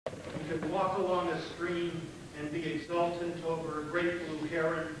could walk along a stream and be exultant over a great blue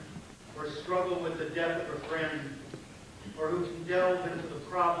heron, or struggle with the death of a friend, or who can delve into the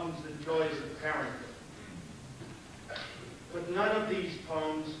problems and joys of parenthood. But none of these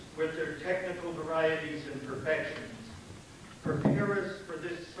poems, with their technical varieties and perfections, prepare us for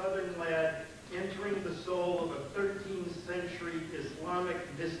this southern lad entering the soul of a 13th century Islamic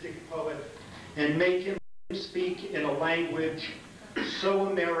mystic poet and make him speak in a language so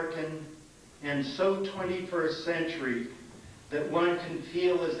American and so 21st century that one can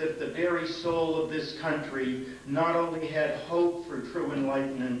feel as if the very soul of this country not only had hope for true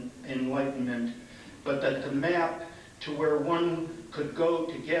enlightenment, but that the map to where one could go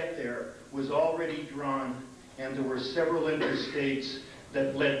to get there was already drawn, and there were several interstates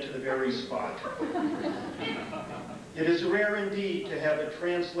that led to the very spot. It is rare indeed to have a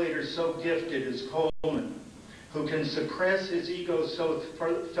translator so gifted as Coleman, who can suppress his ego so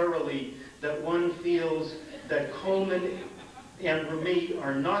thoroughly that one feels that Coleman and Rumi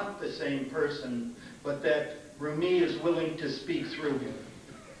are not the same person, but that Rumi is willing to speak through him.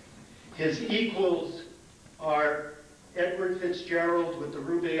 His equals are Edward Fitzgerald with the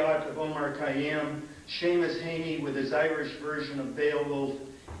Rubaiyat of Omar Khayyam, Seamus Heaney with his Irish version of Beowulf,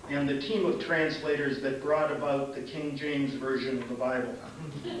 and the team of translators that brought about the King James Version of the Bible.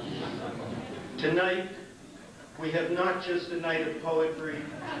 Tonight, we have not just a night of poetry. Is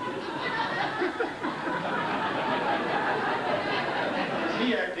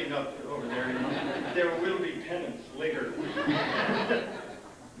he acting up over there? There will be penance later.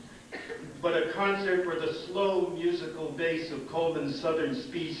 But a concert where the slow musical bass of Coleman's Southern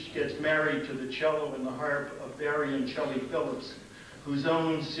speech gets married to the cello and the harp of Barry and Shelley Phillips, whose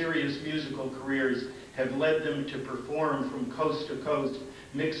own serious musical careers have led them to perform from coast to coast,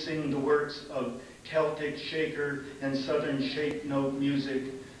 mixing the works of Celtic shaker and Southern shape note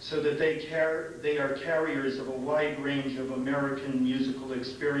music, so that they are carriers of a wide range of American musical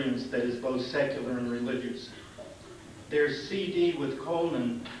experience that is both secular and religious. Their CD with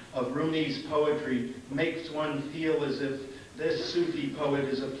Coleman of Rumi's poetry makes one feel as if this Sufi poet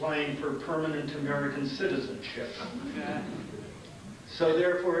is applying for permanent American citizenship. So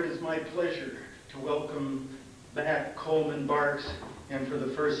therefore it is my pleasure to welcome back Coleman Barks, and for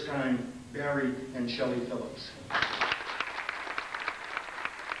the first time, Barry and Shelley Phillips.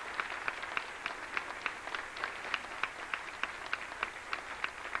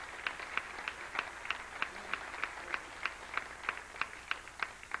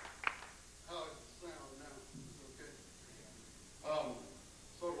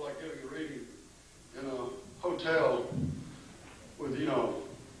 With, a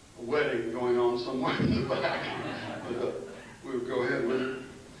wedding going on somewhere in the back. But we'll go ahead with it.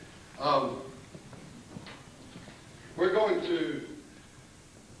 We're going to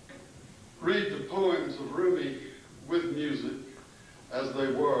read the poems of Rumi with music as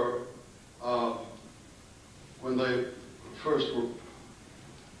they were when they first were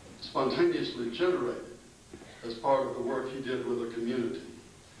spontaneously generated as part of the work he did with the community.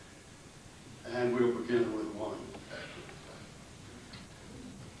 And we'll begin with one.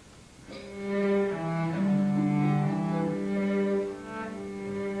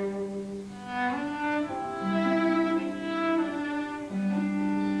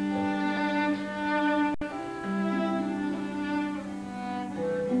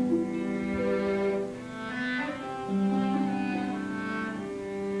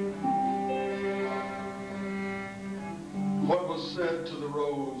 What was said to the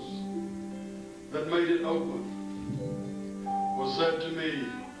rose that made it open was said to me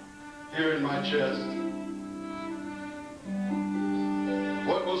here in my chest.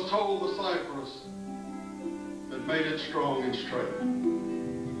 What was told the cypress that made it strong and straight?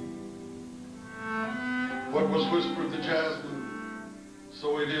 What was whispered the jasmine,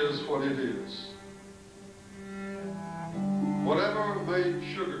 so it is what it is. Whatever made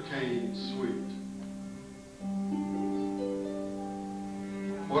sugar cane sweet.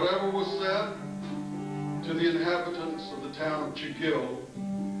 Whatever was said to the inhabitants of the town of Chigil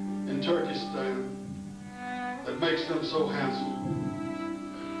in Turkestan that makes them so handsome.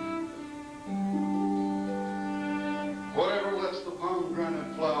 Whatever lets the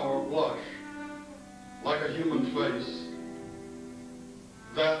pomegranate flower blush like a human face,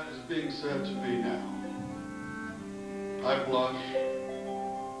 that is being said to me now. I blush.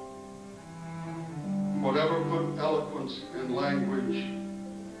 Whatever put eloquence in language,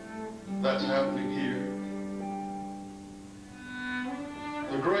 that's happening here.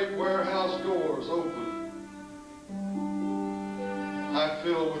 The great warehouse doors open. I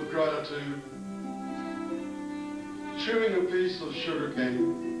fill with gratitude, chewing a piece of sugar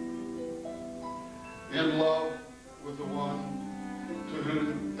cane. in love with the one to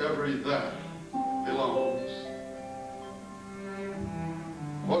whom every that belongs.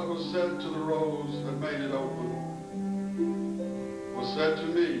 What was said to the rose that made it open was said to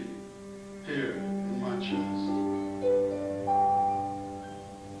me here in my chest.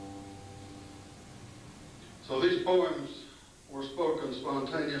 So these poems were spoken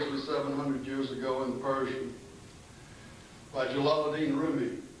spontaneously 700 years ago in Persian by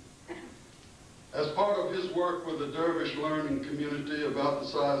Rumi. As part of his work with the dervish learning community about the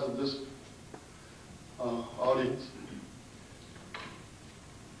size of this audience.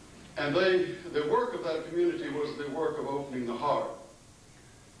 And the work of that community was the work of opening the heart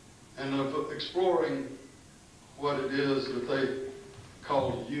and of exploring what it is that they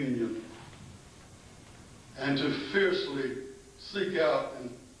called union, and to fiercely seek out and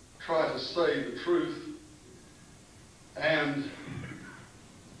try to say the truth and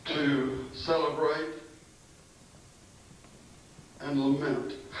to celebrate and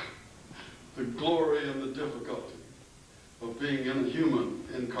lament the glory and the difficulty of being in a human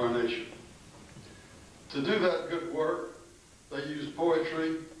incarnation. To do that good work, they use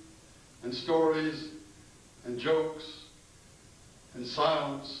poetry and stories and jokes and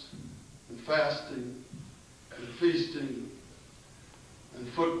silence and fasting and feasting and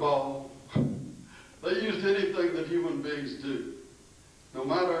football. They used anything that human beings do, no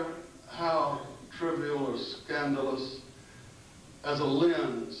matter how trivial or scandalous, as a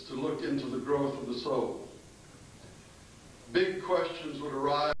lens to look into the growth of the soul. Big questions would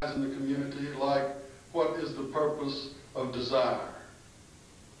arise in the community like, what is the purpose of desire?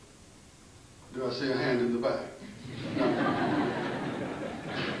 Do I see a hand in the back? No.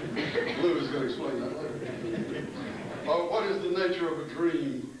 Lou is going to explain that later. Or what is the nature of a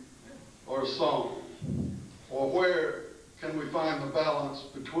dream or a song? Or where can we find the balance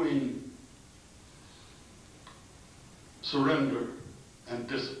between surrender and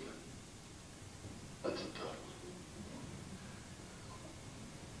discipline? That's a tough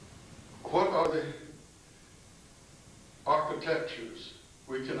one. What are the architectures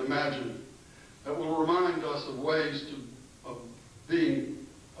we can imagine that will remind us of ways of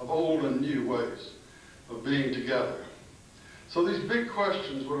old and new ways of being together? So these big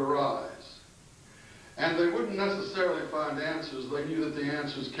questions would arise. And they wouldn't necessarily find answers. They knew that the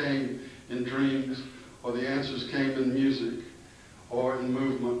answers came in dreams, or the answers came in music, or in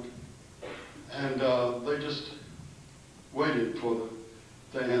movement. And they just waited for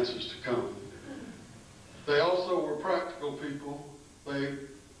the answers to come. They also were practical people. They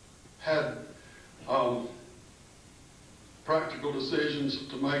had practical decisions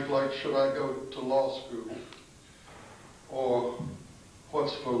to make, like, should I go to law school? Or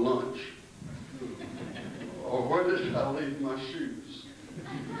what's for lunch? Or where did I leave my shoes?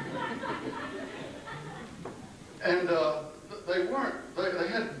 And they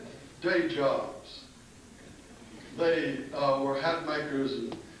had day jobs. They were hat makers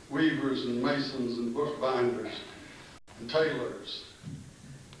and weavers and masons and bookbinders and tailors.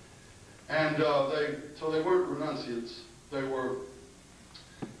 And so they weren't renunciants. They were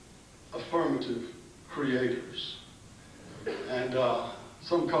affirmative creators. And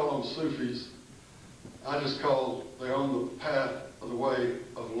some call them Sufis. I just call they're on the path of the way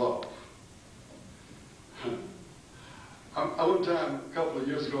of love. One time, a couple of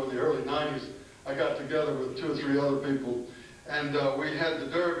years ago in the early 90s, I got together with 2 or 3 other people, and we had the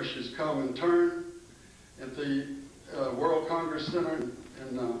dervishes come and turn at the World Congress Center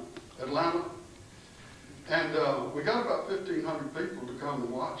in Atlanta. And we got about 1,500 people to come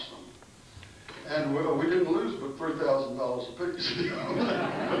and watch them. And we didn't lose but $3,000 a piece.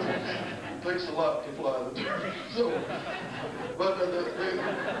 It takes a lot to fly the derby. So, but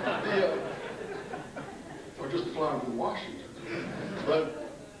or just to fly from Washington. But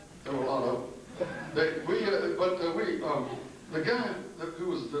there were a lot of them. The guy who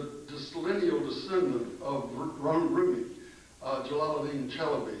was the lineal descendant of Rumi, Jalaluddin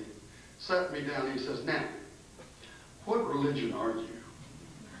Shelley, sat me down and he says, "Now, what religion are you?"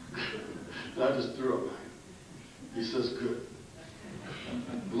 And I just threw up my hand. He says, "Good.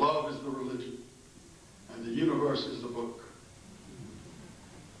 Love is the religion, and the universe is the book.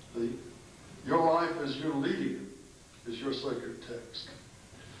 See? Your life as you're leading it is your sacred text."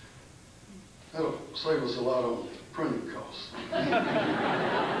 That'll save us a lot of printing costs.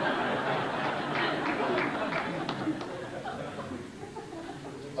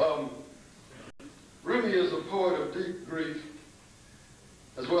 Rumi is a poet of deep grief,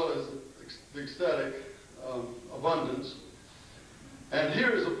 as well as the ecstatic abundance. And here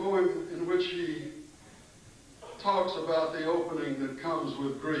is a poem in which he talks about the opening that comes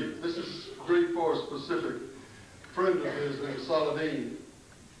with grief. grief. This is grief for a specific friend of his named Saladin.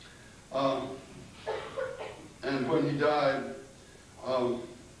 And when he died,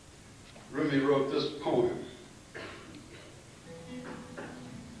 Rumi wrote this poem.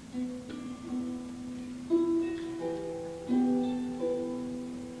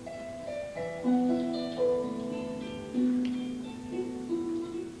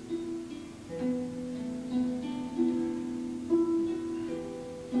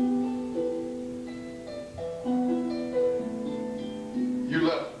 You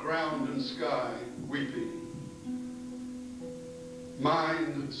left ground and sky weeping,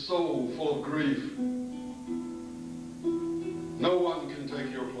 mind and soul full of grief. No one can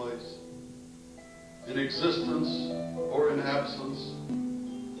take your place, in existence or in absence.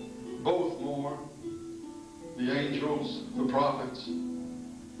 Both mourn, the angels, the prophets.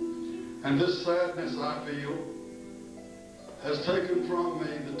 And this sadness I feel has taken from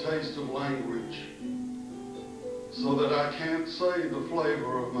me the taste of language, so that I can't say the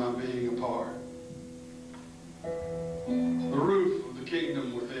flavor of my being apart. The roof of the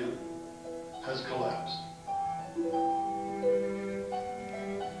kingdom within has collapsed.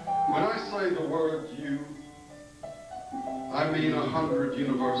 When I say the word you, I mean 100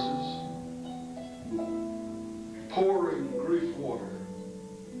 universes, pouring grief water,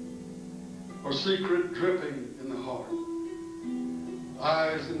 or secret dripping in the heart,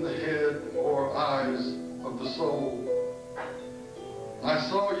 eyes in the head or eyes of the soul. I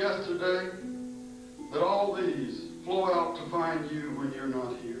saw yesterday that all these flow out to find you when you're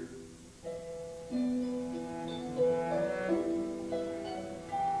not here.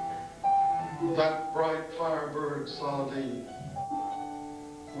 That bright firebird Saladin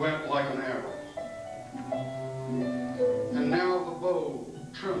went like an arrow, and now the bow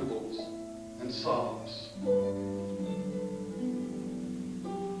trembles and sobs.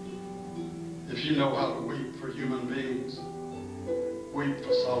 If you know how to weep for human beings, weep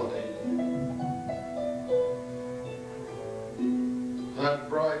for Saladin. That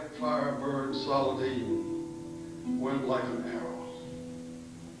bright firebird Saladin went like an arrow,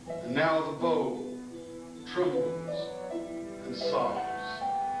 and now the bow trembles and sobs.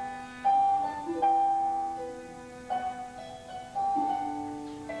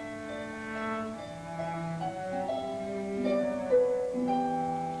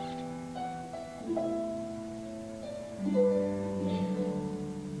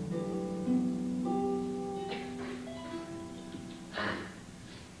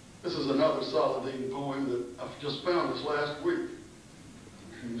 This is another Saladin poem that I've just found this last week.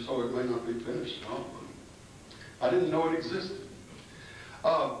 So it may not be finished now, but I didn't know it existed.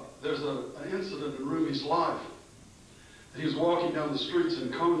 There's an incident in Rumi's life. He was walking down the streets in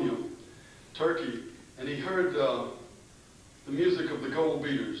Konya, Turkey, and he heard the music of the gold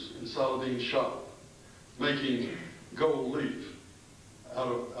beaters in Saladin's shop, making gold leaf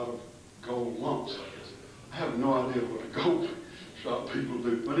out of gold lumps, I guess. I have no idea what a gold shop people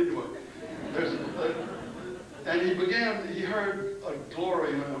do, but anyway, and he heard a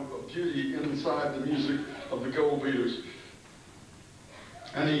glory and a beauty inside the music of the gold beaters.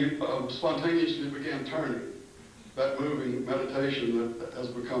 And he spontaneously began turning, that moving meditation that has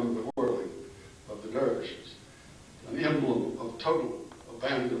become the whirling of the dervishes, an emblem of total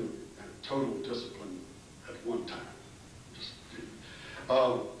abandon and total discipline at one time.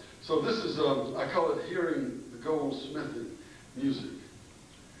 So this is, I call it hearing the goldsmithing music.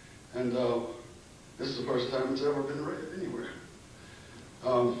 And this is the first time it's ever been read anywhere.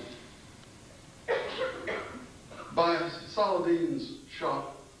 By Saladin's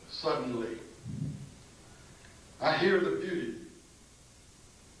shop, suddenly, I hear the beauty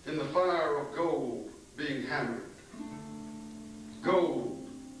in the fire of gold being hammered. Gold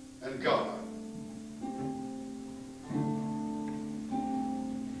and God.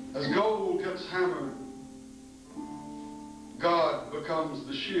 As gold gets hammered, God becomes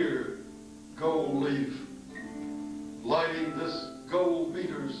the sheer gold leaf, lighting this gold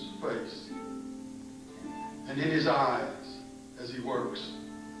beater's face and in his eyes as he works.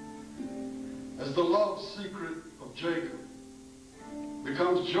 As the love secret of Jacob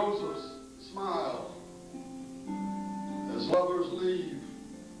becomes Joseph's smile, as lovers leave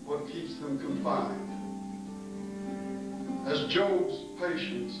what keeps them confined, as Job's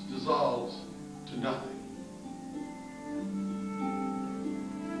patience dissolves to nothing.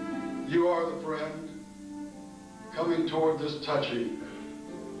 You are the friend coming toward this touching.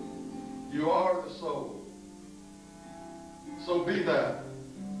 You are the soul. So be that.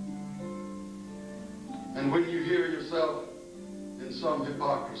 And when you hear yourself in some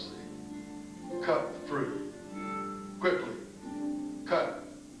hypocrisy, cut free. Quickly, cut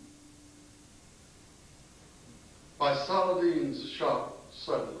by Saladin's shop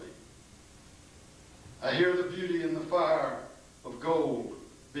suddenly. I hear the beauty in the fire of gold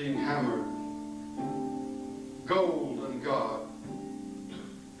being hammered. Gold and God.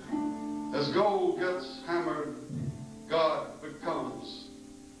 As gold gets hammered, God becomes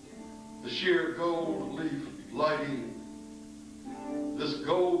the sheer gold leaf lighting this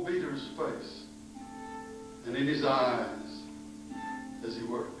gold beater's face and in his eyes as he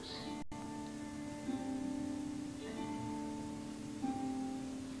works.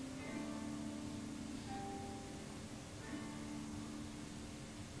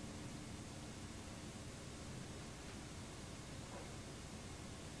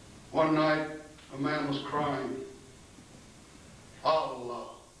 One night, a man was crying, Allah,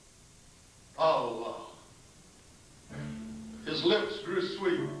 Allah. His lips grew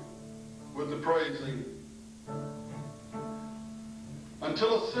sweet with the praising,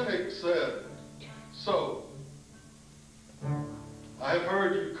 until a cynic said, so, I have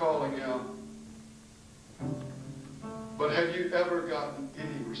heard you calling out, but have you ever gotten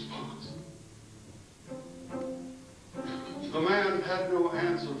any response? The man had no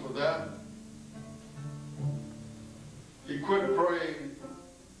answer for that. He quit praying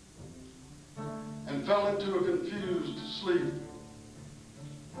and fell into a confused sleep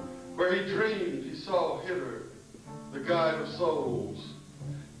where he dreamed he saw Hitler, the guide of souls,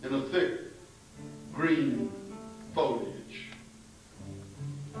 in a thick green foliage.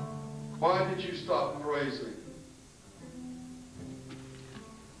 Why did you stop praising?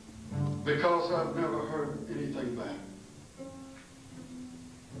 Because I've never heard anything back.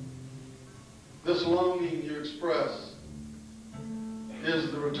 This longing you express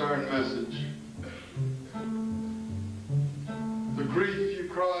is the return message. The grief you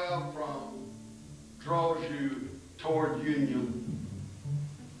cry out from draws you toward union.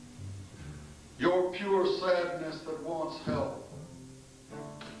 Your pure sadness that wants help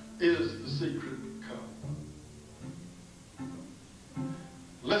is the secret cup.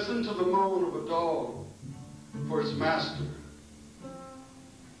 Listen to the moan of a dog for its master.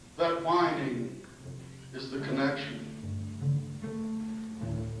 That whining is the connection.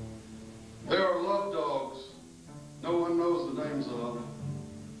 There are love dogs no one knows the names of.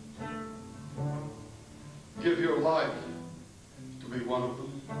 Give your life to be one of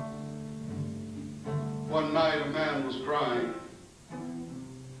them. One night a man was crying.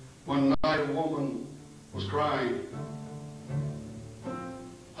 One night a woman was crying.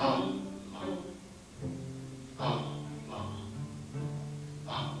 Oh, love. Oh, love.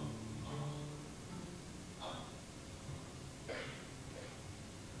 Oh.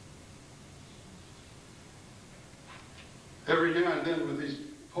 Every now and then with these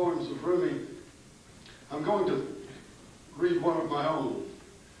poems of Rumi, I'm going to read one of my own.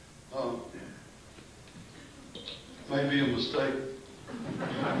 Maybe a mistake,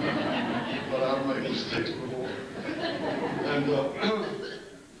 but I've made mistakes before. And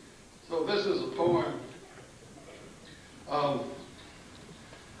so this is a poem.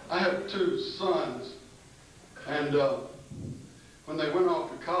 I have two sons, and when they went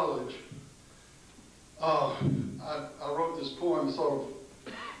off to college, I wrote this poem sort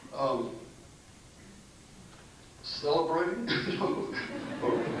of celebrating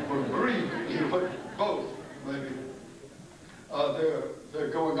or grieving, both maybe. They're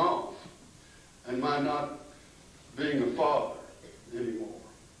going off, and my not being a father anymore.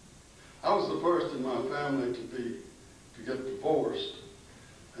 I was the first in my family to get divorced,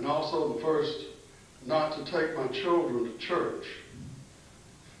 and also the first not to take my children to church.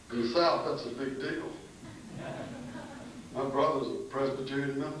 In the South, that's a big deal. My brother's a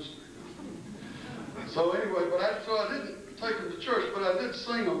Presbyterian minister. So anyway, so I didn't take them to church, but I did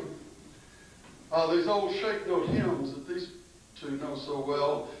sing them. These old shake note hymns that these two know so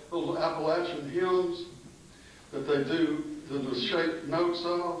well, little Appalachian hymns that they do the shake notes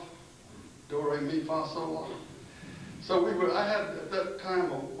of, do, re, mi, fa, sol, la. So I had at that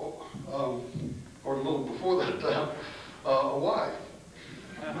time, or a little before that time, a wife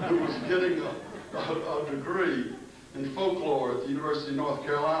who was getting a degree in folklore at the University of North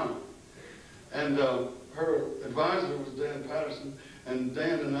Carolina. And her advisor was Dan Patterson, and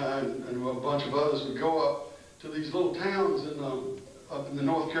Dan and I and a bunch of others would go up to these little towns up in the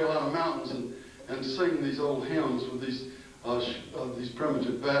North Carolina mountains and sing these old hymns with these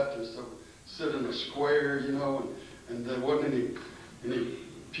primitive Baptists that would sit in a square, you know, and there wasn't any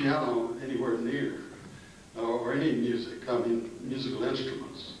piano anywhere near, or any music, musical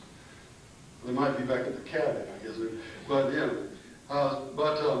instruments. They might be back at the cabin, I guess. But yeah,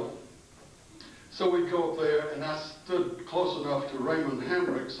 so we'd go up there, and I stood close enough to Raymond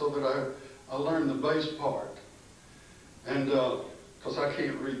Hamrick so that I learned the bass part. and because I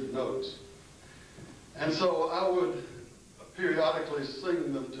can't read the notes. And so I would periodically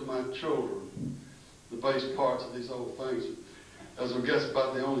sing them to my children, the bass parts of these old things, as I guess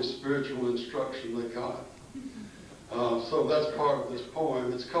about the only spiritual instruction they got. So that's part of this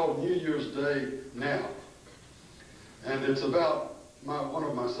poem. It's called New Year's Day Now. And it's about one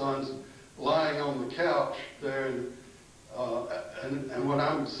of my sons lying on the couch there, and when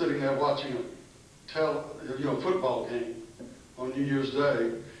I'm sitting there watching a football game on New Year's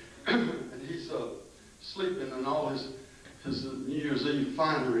Day, and he's sleeping in all his New Year's Eve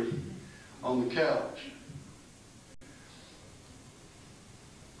finery on the couch.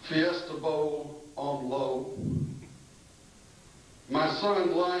 Fiesta bowl on low. My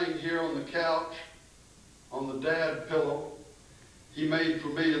son lying here on the couch, on the dad pillow he made for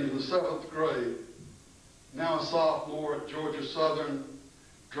me in the 7th grade. Now a sophomore at Georgia Southern,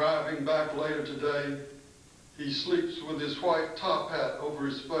 driving back later today. He sleeps with his white top hat over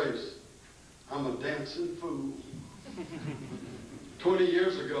his face. I'm a dancing fool. 20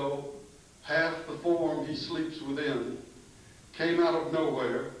 years ago, half the form he sleeps within came out of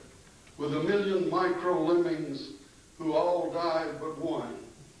nowhere with 1,000,000 micro-lemmings who all died but one,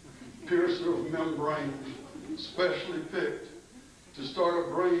 piercer of membrane, specially picked to start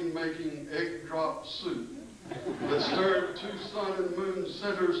a brain-making egg drop soup that stirred 2 sun and moon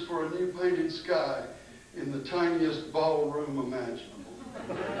centers for a new painted sky in the tiniest ballroom imaginable.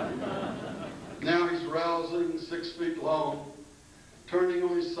 Now he's rousing, 6 feet long, turning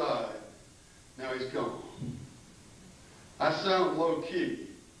on his side. Now he's gone. I sound low-key,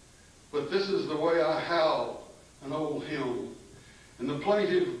 but this is the way I howl an old hymn. And the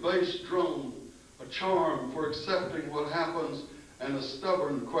plaintive bass drum, a charm for accepting what happens and a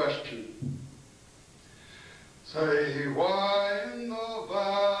stubborn question. Say, why in the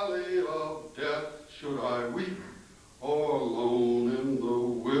valley of death should I weep, or alone in the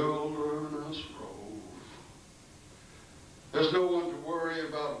wilderness rove? There's no one to worry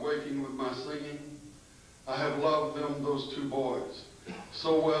about waking with my singing. I have loved them, those 2 boys,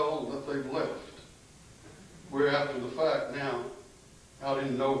 so well that they've left. We're after the fact now, out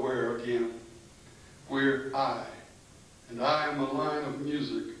in nowhere again. We're I, and I am a line of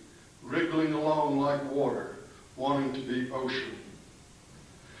music, wriggling along like water, wanting to be ocean.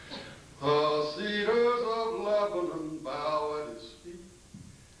 The cedars of Lebanon bow at his feet.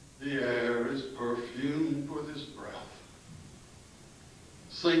 The air is perfumed with his breath.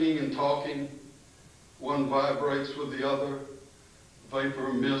 Singing and talking, one vibrates with the other.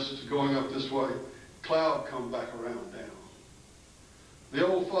 Vapor, mist, going up this way. Cloud come back around down. The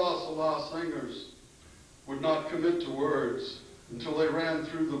old fa sol la singers would not commit to words until they ran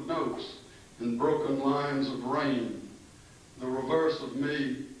through the notes in broken lines of rain, the reverse of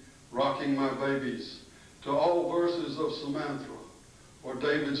me rocking my babies, to all verses of Samantha or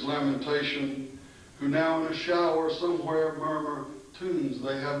David's lamentation, who now in a shower somewhere murmur tunes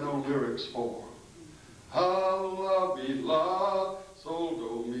they have no lyrics for. Ha la bi la, sol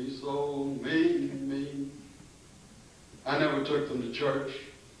do mi sol mi mi. I never took them to church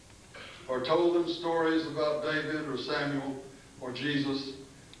or told them stories about David or Samuel or Jesus,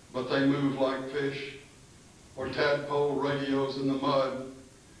 but they move like fish or tadpole radios in the mud,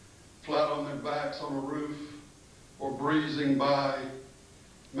 flat on their backs on a roof or breezing by.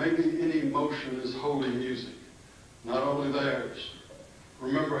 Maybe any motion is holy music, not only theirs.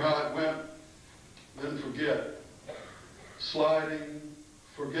 Remember how it went, then forget. Sliding,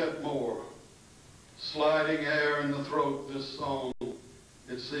 forget more. Sliding air in the throat, this song,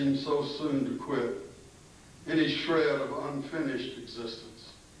 it seems so soon to quit. Any shred of unfinished existence.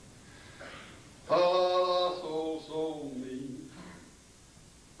 Ah, so me.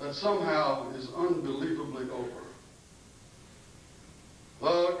 That somehow is unbelievably over.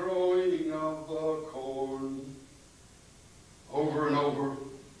 The growing of the corn. Over and over,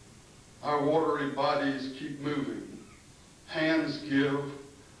 our watery bodies keep moving. Hands give,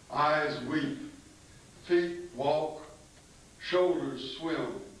 eyes weep, feet walk, shoulders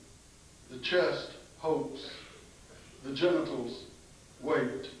swim, the chest hopes, the genitals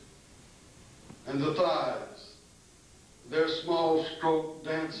wait, and the thighs, their small stroke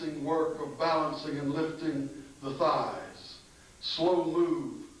dancing work of balancing and lifting the thighs, slow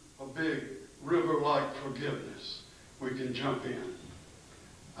move, a big river-like forgiveness. We can jump in.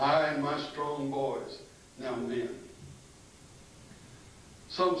 I and my strong boys, now men.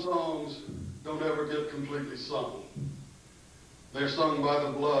 Some songs don't ever get completely sung. They're sung by the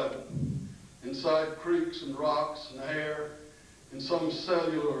blood, inside creeks and rocks and air, in some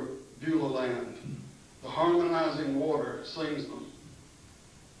cellular Beulah land. The harmonizing water sings them.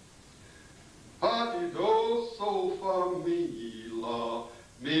 Pa-di-do, so fa mi la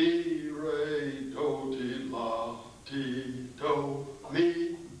mi re do ti la ti do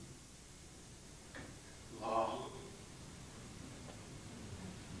mi la.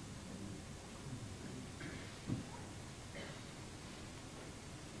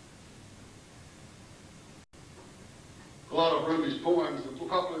 A lot of Rumi's poems,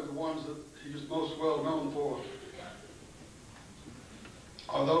 probably the ones that he is most well known for,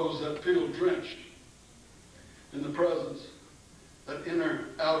 are those that feel drenched in the presence, that inner,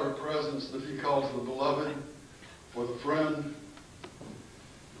 outer presence that he calls the beloved or the friend.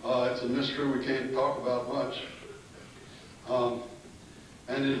 It's a mystery we can't talk about much.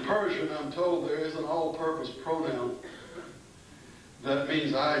 And in Persian, I'm told there is an all-purpose pronoun that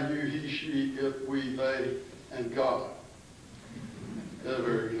means I, you, he, she, it, we, they, and God. That's a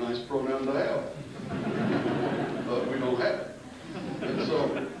very nice pronoun to have, but we don't have it. And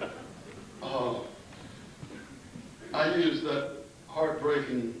so, I use that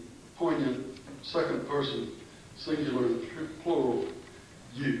heartbreaking, poignant, second person, singular, plural,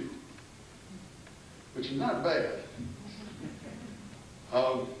 you, which is not bad.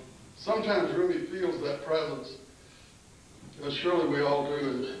 Sometimes Rumi feels that presence, as surely we all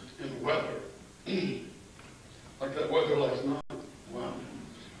do in weather, like that weather last night.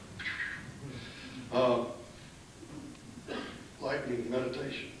 Wow. Lightning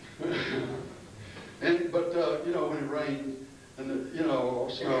meditation. But you know, when it rained, and you know, or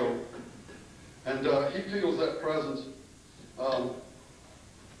snow, and he feels that presence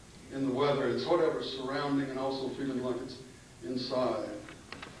in the weather. It's whatever's surrounding, and also feeling like it's inside.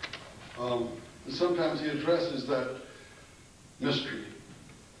 And sometimes he addresses that mystery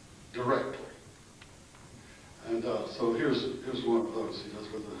directly. And so here's one of those he does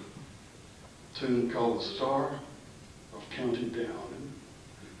with a tune called "The Star of Counting Down."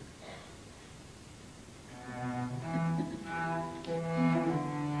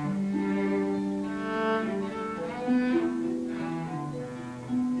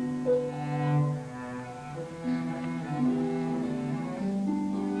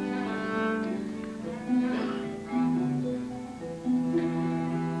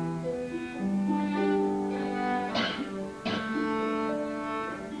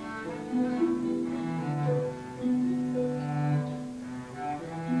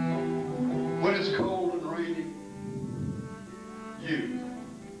 When it's cold and rainy, you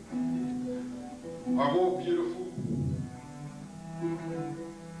are more beautiful,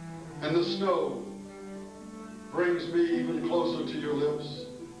 and the snow brings me even closer to your lips.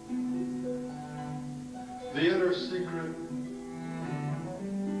 The inner secret,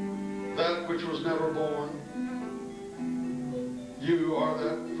 that which was never born, you are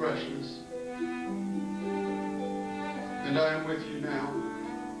that freshness, and I am with you now.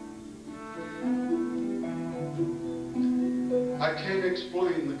 I can't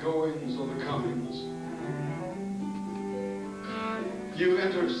explain the goings or the comings. You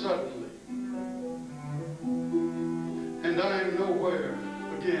enter suddenly, and I am nowhere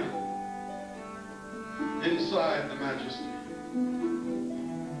again inside the majesty.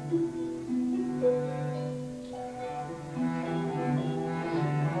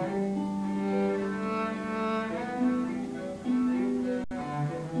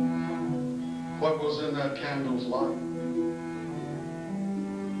 What was in that candle's light?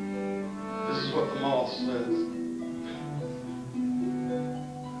 This is what the moth says.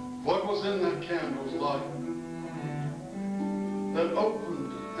 What was in that candle's light that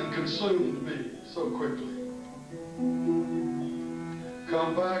opened and consumed me so quickly?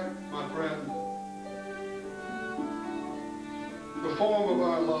 Come back, my friend. The form of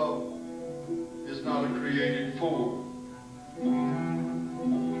our love is not a created form.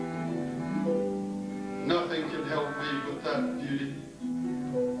 Nothing can help me but that beauty.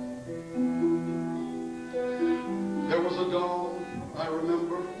 There was a dawn, I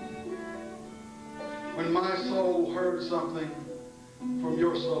remember, when my soul heard something from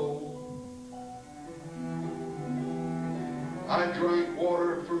your soul. I drank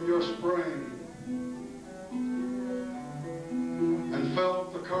water from your spring and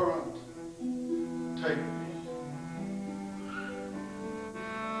felt the current take me.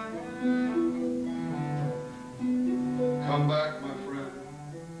 Come back, my friend.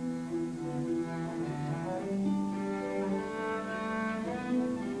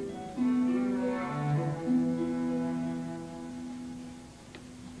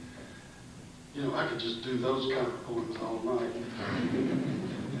 You know, I could just do those kind of poems all night.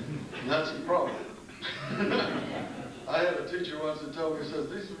 And that's the problem. I had a teacher once that told me, he says,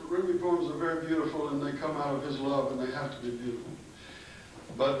 these Rumi poems are very beautiful and they come out of his love and they have to be beautiful.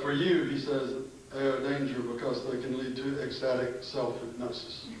 But for you, he says, they are a danger because they can lead to ecstatic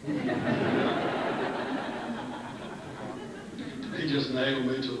self-hypnosis. He just nailed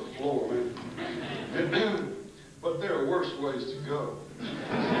me to the floor, man. But there are worse ways to go.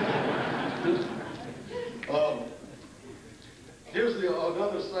 Here's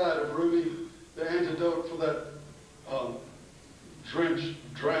another side of Rumi, the antidote for that drenched,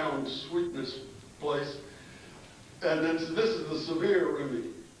 drowned sweetness place. And this is the severe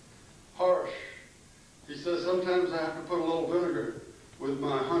Rumi, harsh. He says, sometimes I have to put a little vinegar with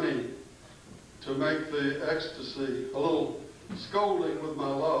my honey to make the ecstasy, a little scolding with my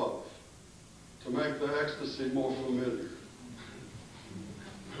love to make the ecstasy more familiar.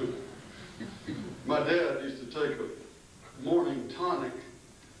 My dad used to take a morning tonic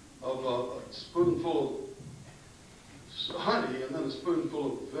of a spoonful of honey and then a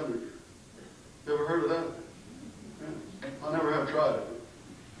spoonful of vinegar. You ever heard of that? Yeah. I never have tried it.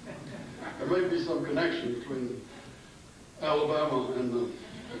 There may be some connection between Alabama and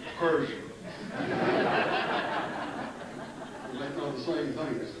Persia. They know the same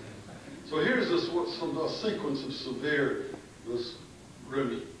things. So here's a sequence of severe, this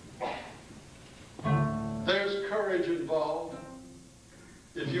Rumi. There's courage involved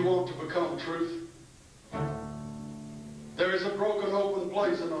if you want to become truth. There is a broken open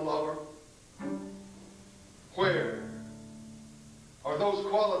place in a lover. Where are those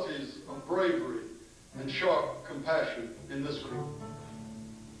qualities of bravery and sharp compassion in this group?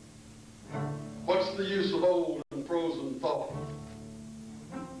 What's the use of old and frozen thought?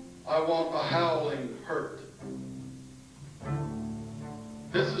 I want a howling hurt.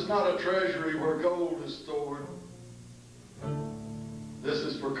 This is not a treasury where gold is stored. This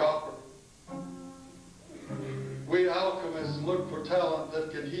is for copper. We alchemists look for talent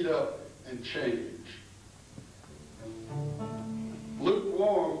that can heat up and change.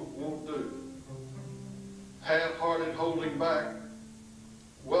 Lukewarm won't do. Half-hearted holding back.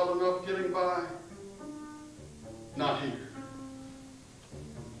 Well enough getting by. Not here.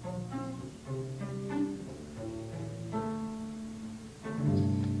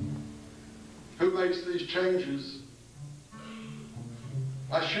 Who makes these changes?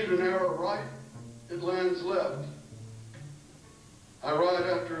 I shoot an arrow right, it lands left. I ride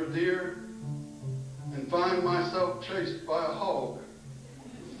after a deer and find myself chased by a hog.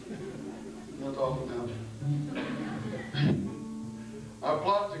 Not often happens. I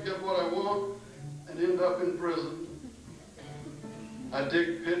plot to get what I want and end up in prison. I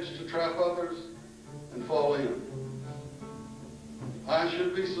dig pits to trap others and fall in. I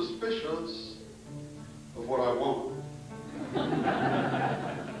should be suspicious of what I want.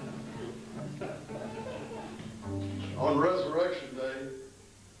 On Resurrection Day,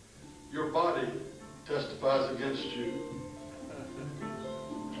 your body testifies against you.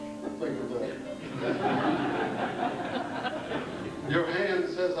 Think of that. Your hand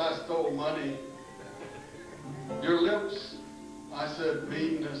says I stole money. Your lips, I said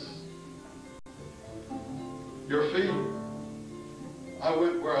meanness. Your feet, I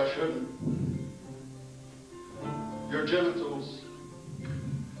went where I shouldn't. Your genitals,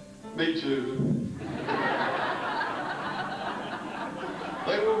 me too.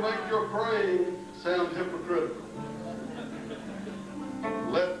 They will make your praying sound hypocritical.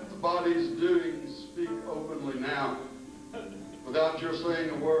 Let the body's doings speak openly now, without your saying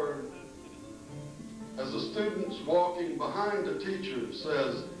a word. As the students walking behind a teacher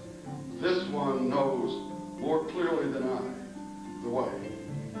says, this one knows more clearly than I the way.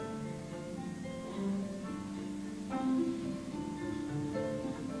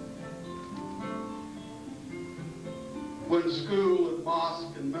 When school and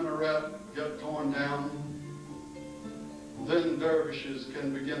mosque and minaret get torn down, then dervishes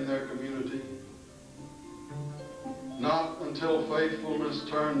can begin their community. Not until faithfulness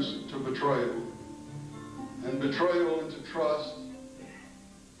turns to betrayal, and betrayal into trust,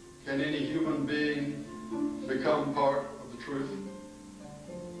 can any human being become part of the truth.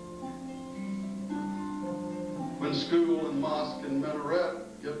 When school and mosque and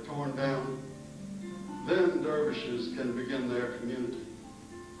minaret get torn down, then dervishes can begin their community.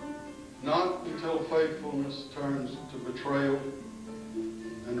 Not until faithfulness turns to betrayal,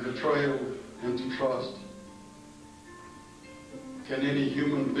 and betrayal into trust, can any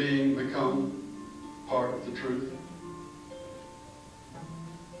human being become part of the truth.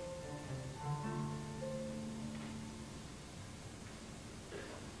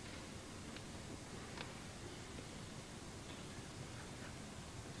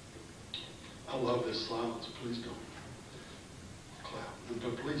 I love this silence. Please don't clap. No,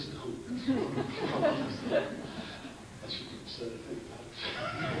 please don't. I shouldn't have said anything about it.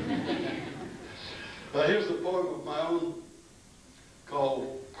 Here's a poem of my own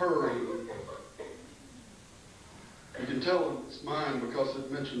called Purring. You can tell it's mine because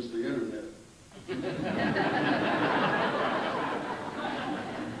it mentions the internet.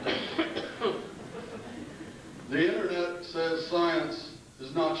 The internet says science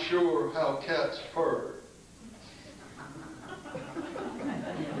is not sure how cats purr.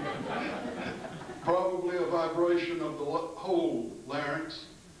 Probably a vibration of the whole larynx,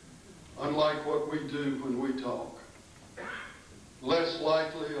 unlike what we do when we talk. Less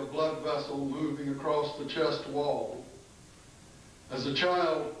likely a blood vessel moving across the chest wall. As a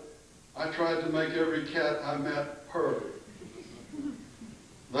child, I tried to make every cat I met purr.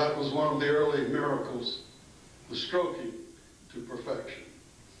 That was one of the early miracles, the stroking to perfection.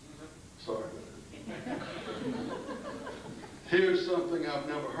 Sorry. Here's something I've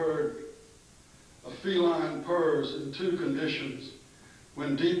never heard. A feline purrs in two conditions,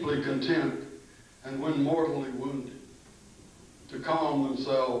 when deeply content and when mortally wounded, to calm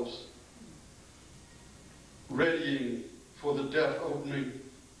themselves, readying for the death opening.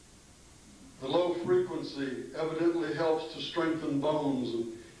 The low frequency evidently helps to strengthen bones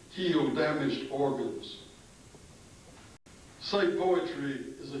and heal damaged organs. Say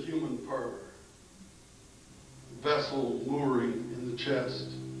poetry is a human purr, vessel mooring in the chest,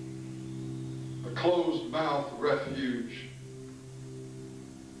 a closed mouth refuge,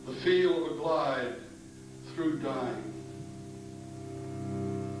 the feel of a glide through dying.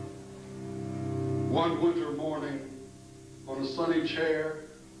 One winter morning, on a sunny chair,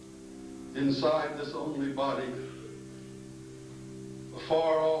 inside this only body, a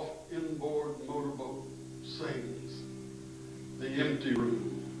far-off inboard motorboat sings the empty room.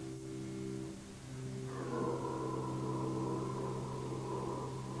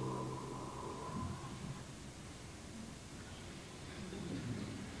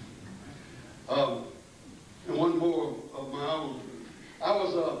 And one more of my own.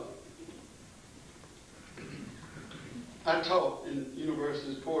 I taught in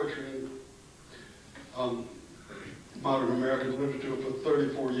university's poetry and modern American literature for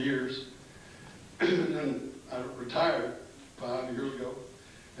 34 years. And then I retired 5 years ago.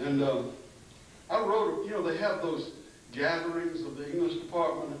 And I wrote, they have those gatherings of the English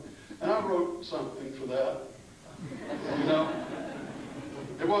department, and I wrote something for that.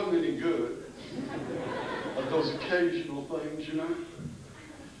 It wasn't any good. Those occasional things,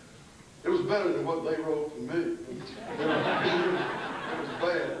 It was better than what they wrote for me. It was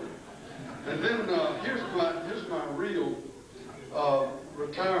bad. And then here's my real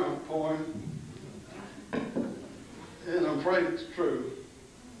retirement poem, and I'm afraid it's true.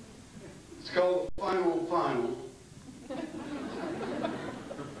 It's called Final Final.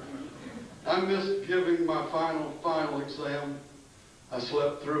 I missed giving my final exam. I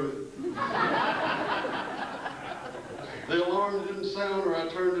slept through it. The alarm didn't sound, or I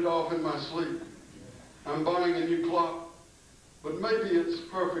turned it off in my sleep. I'm buying a new clock, but maybe it's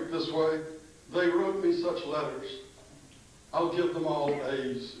perfect this way. They wrote me such letters. I'll give them all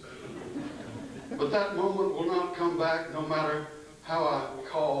A's. But that moment will not come back, no matter how I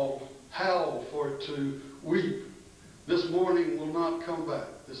howl for it to weep. This morning will not come back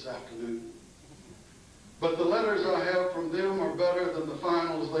this afternoon. But the letters I have from them are better than the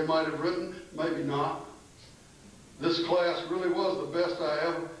finals they might have written. Maybe not. This class really was the best I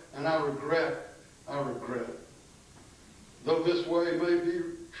ever, and I regret. Though this way may be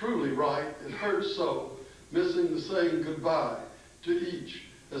truly right, it hurts so, missing the saying goodbye to each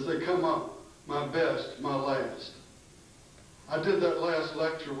as they come up, my best, my last. I did that last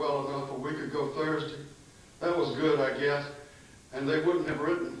lecture well enough a week ago Thursday. That was good, I guess, and they wouldn't have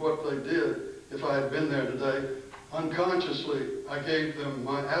written what they did if I had been there today. Unconsciously, I gave them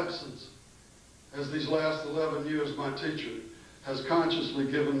my absence. As these last 11 years, my teacher has consciously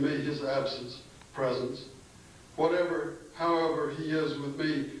given me his absence, presence. However he is with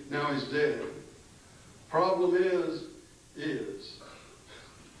me, now he's dead. Problem is,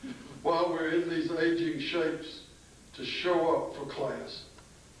 while we're in these aging shapes, to show up for class.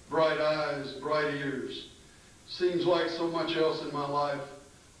 Bright eyes, bright ears. Seems like so much else in my life,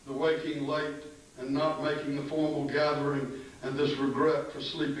 the waking late and not making the formal gathering and this regret for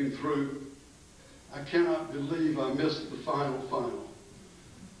sleeping through. I cannot believe I missed the final.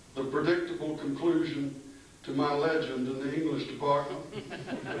 The predictable conclusion to my legend in the English department.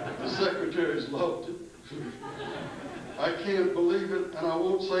 The secretaries loved it. I can't believe it, and I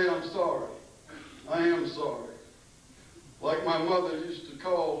won't say I'm sorry. I am sorry. Like my mother used to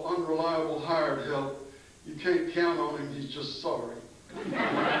call unreliable hired help, you can't count on him, he's just sorry. You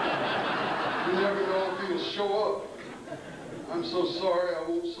never know if he'll show up. I'm so sorry, I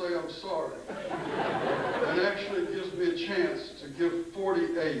won't say I'm sorry. And actually it gives me a chance to give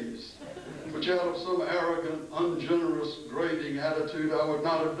 40 A's, which out of some arrogant, ungenerous grading attitude I would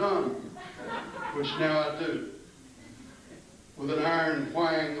not have done, which now I do. With an iron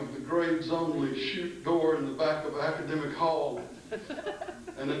whang of the grades-only chute door in the back of Academic Hall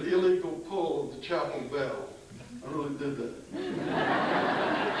and an illegal pull of the chapel bell. I really did that.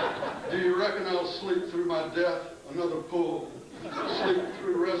 Do you reckon I'll sleep through my death? Another pull. Sleep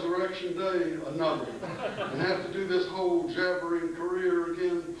through Resurrection Day? Another. And have to do this whole jabbering career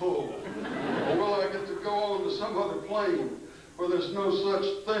again? Pull. Or will I get to go on to some other plane where there's no such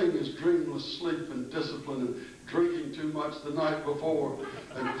thing as dreamless sleep and discipline and drinking too much the night before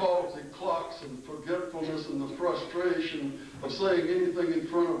and faulty clocks and forgetfulness and the frustration of saying anything in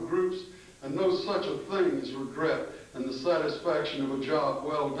front of groups and no such a thing as regret and the satisfaction of a job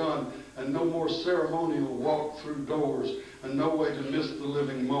well done and no more ceremonial walk through doors and no way to miss the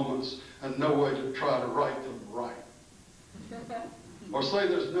living moments and no way to try to write them right. Or say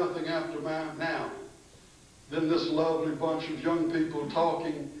there's nothing after now. Then this lovely bunch of young people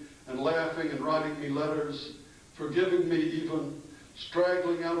talking and laughing and writing me letters, forgiving me even,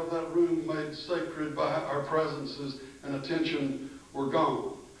 straggling out of that room made sacred by our presences and attention were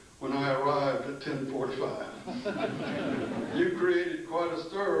gone when I arrived at 10:45. You created quite a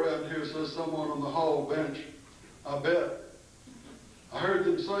stir around here, says someone on the hall bench. I bet. I heard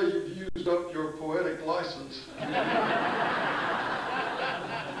them say you've used up your poetic license.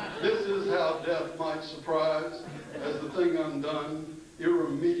 This is how death might surprise, as the thing undone,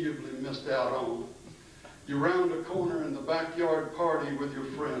 irremediably missed out on. You round a corner and the backyard party with your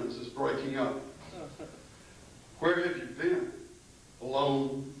friends is breaking up. Where have you been?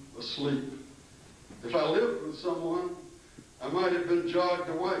 Alone, asleep. If I lived with someone, I might have been jogged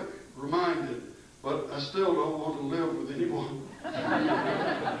awake, reminded, but I still don't want to live with anyone.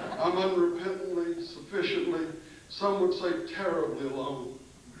 I'm unrepentantly, sufficiently, some would say terribly alone.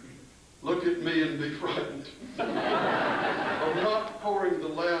 Look at me and be frightened. Of not pouring the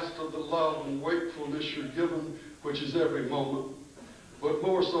last of the love and wakefulness you're given, which is every moment, but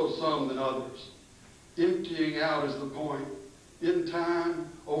more so some than others. Emptying out is the point. In time,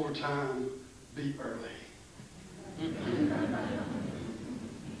 over time, be early.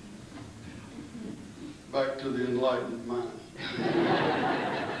 Back to the enlightened mind.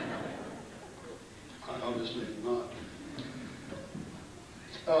 I obviously am not.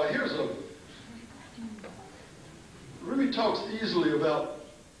 Rumi talks easily about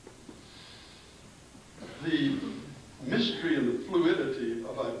the mystery and the fluidity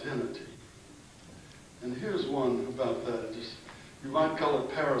of identity. And here's one about that. You might call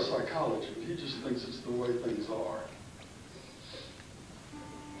it parapsychology. He just thinks it's the way things are.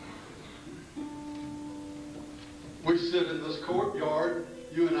 We sit in this courtyard,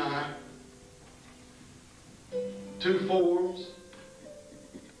 you and I, two forms,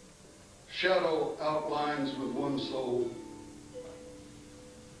 shadow outlines with one soul.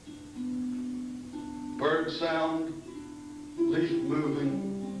 Bird sound, leaf moving,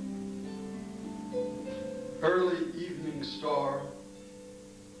 early evening star,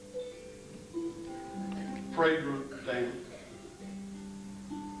 fragrant damp,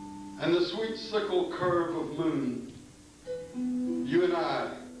 and the sweet sickle curve of moon, you and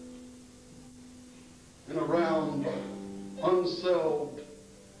I, in a round, unselved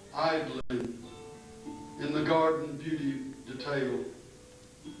idling in the garden beauty detail.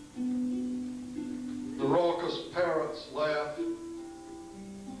 The raucous parrots laugh,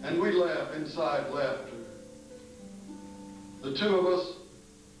 and we laugh inside laughter. The two of us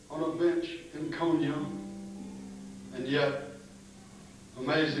on a bench in Konya, and yet,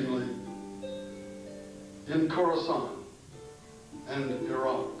 amazingly, in Khorasan and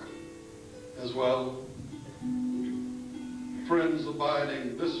Iraq as well. Friends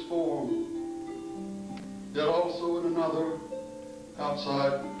abiding this form, yet also in another,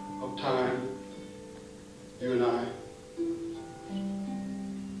 outside of time, you and I.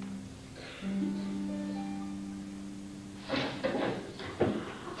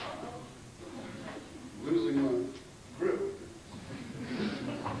 Losing my grip.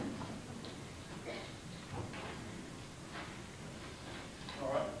 All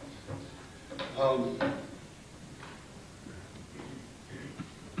right.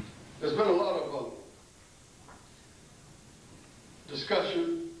 There's been a lot of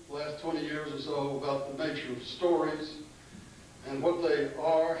discussion the last 20 years or so about the nature of stories and what they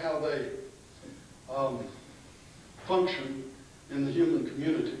are, how they function in the human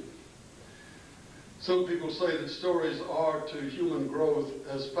community. Some people say that stories are to human growth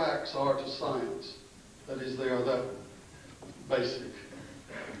as facts are to science. That is, they are that basic.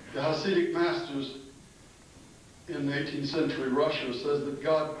 The Hasidic masters in 18th century Russia says that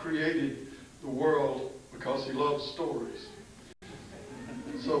God created the world because he loves stories.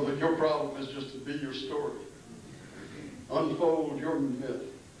 So that your problem is just to be your story. Unfold your myth.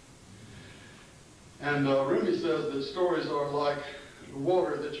 And Rumi says that stories are like the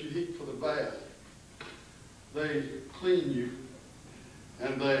water that you heat for the bath. They clean you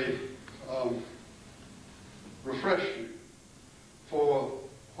and they refresh you for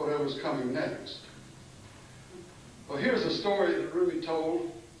whatever's coming next. Well, here's a story that Rumi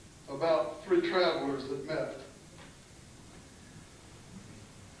told about three travelers that met.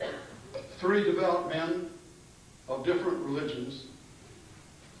 Three devout men of different religions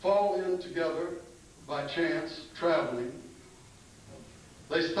fall in together by chance, traveling.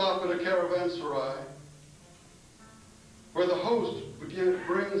 They stop at a caravanserai where the host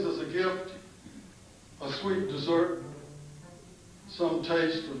brings as a gift a sweet dessert, some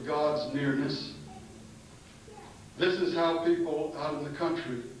taste of God's nearness. This is how people out in the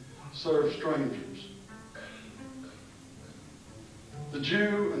country serve strangers. The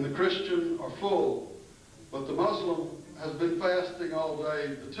Jew and the Christian are full, but the Muslim has been fasting all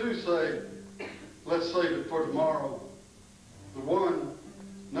day. The two say, let's save it for tomorrow. The one,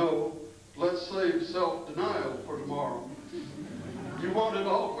 no, let's save self-denial for tomorrow. You want it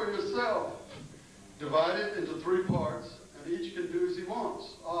all for yourself. Divide it into three parts, and each can do as he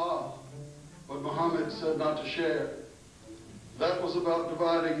wants. But Muhammad said not to share. That was about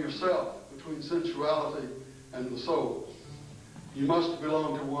dividing yourself between sensuality and the soul. You must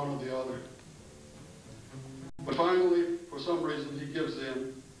belong to one or the other. But finally, for some reason, he gives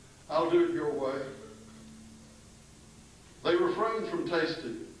in. I'll do it your way. They refrain from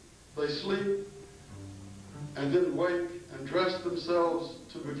tasting. They sleep and then wake and dress themselves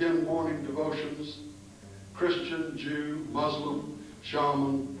to begin morning devotions. Christian, Jew, Muslim,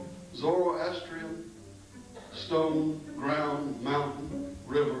 shaman, Zoroastrian, stone, ground, mountain,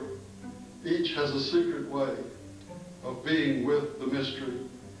 river. Each has a secret way of being with the mystery,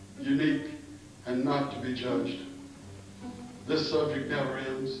 unique and not to be judged. This subject never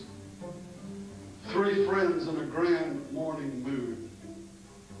ends. Three friends in a grand morning mood.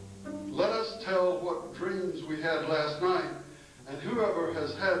 Let us tell what dreams we had last night, and whoever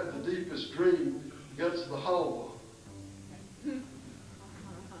has had the deepest dream gets the halwa.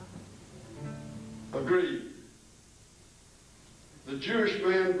 Agreed. The Jewish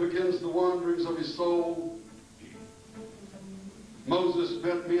man begins the wanderings of his soul. Moses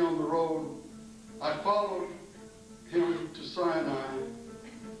met me on the road. I followed him to Sinai,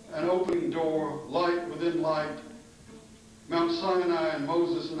 an opening door, light within light. Mount Sinai and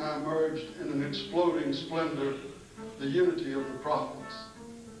Moses and I merged in an exploding splendor, the unity of the prophets.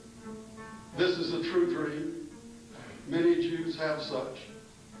 This is a true dream. Many Jews have such.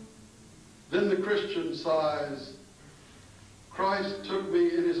 Then the Christian sighs, Christ took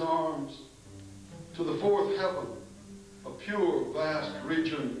me in his arms to the fourth heaven, a pure, vast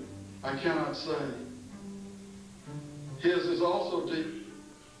region I cannot say. His is also deep.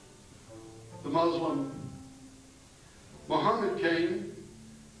 The Muslim, Muhammad came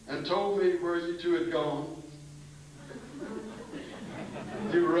and told me where you two had gone.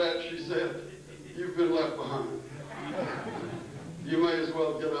 You rat, she said, you've been left behind. You may as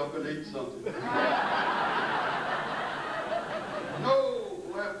well get up and eat something. No,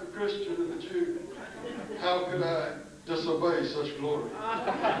 laughed the Christian and the Jew. How could I disobey such glory?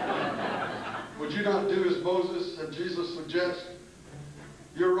 Would you not do as Moses and Jesus suggest?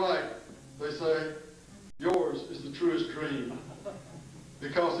 You're right, they say. Yours is the truest dream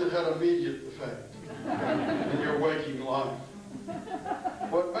because it had immediate effect in your waking life.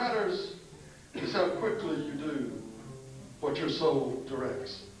 What matters is how quickly you do what your soul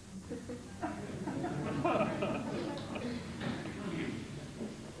directs.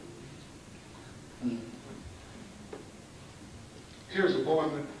 Here's a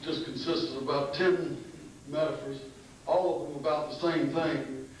poem that just consists of about 10 metaphors, all of them about the same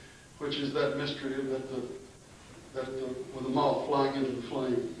thing, which is that mystery that with the moth flying into the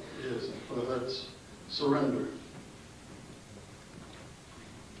flame is. That's surrender.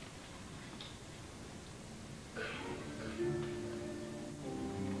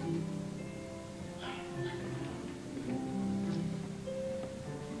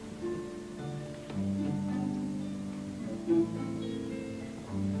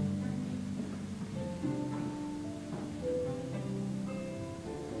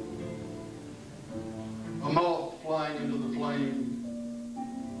 A moth flying into the flame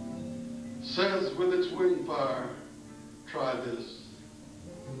says with its wing fire, try this.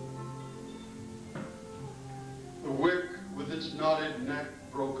 The wick with its knotted neck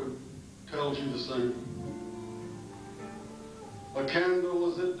broken tells you the same. A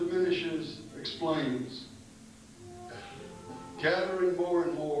candle, as it diminishes, explains. Gathering more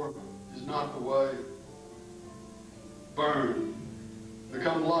and more is not the way. Burn,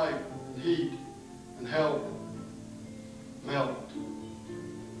 become light and heat and help, melt.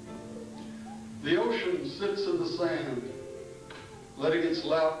 The ocean sits in the sand, letting its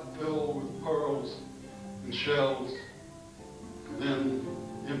lap fill with pearls and shells, then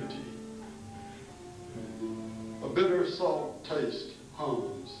empty. A bitter salt taste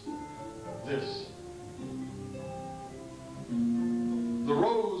hums this. The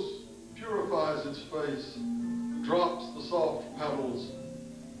rose purifies its face, drops the soft petals,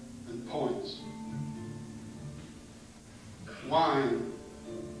 and points. Wine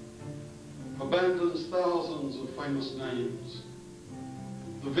abandons thousands of famous names,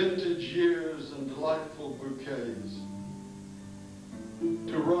 the vintage years and delightful bouquets,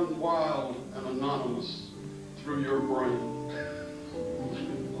 to run wild and anonymous through your brain.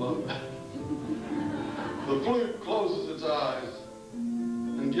 Love that. The flute closes its eyes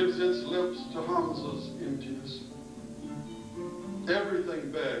and gives its lips to Hamza's emptiness.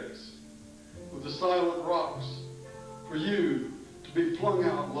 Everything begs, with the silent rocks, for you to be flung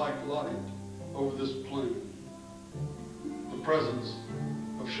out like light over this plain. The presence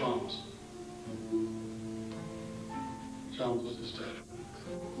of Shams. Shams was his statue.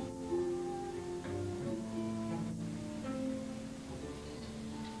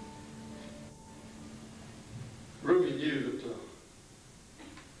 Rumi knew that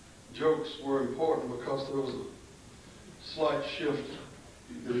jokes were important because there was a slight shift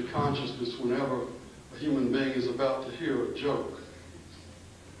in consciousness whenever a human being is about to hear a joke.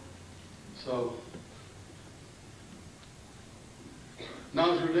 So,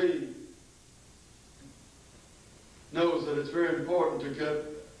 Nasruddin knows that it's very important to get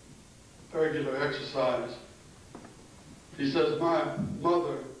regular exercise. He says, my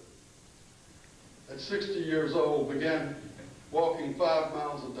mother, at 60 years old, began walking 5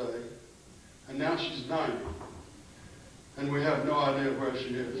 miles a day, and now she's 90, and we have no idea where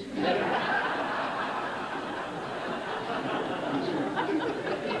she is.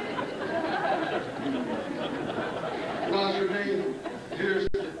 Nasruddin hears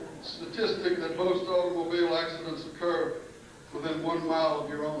the statistic that most automobile accidents occur within 1 mile of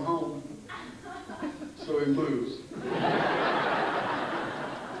your own home, so he moves.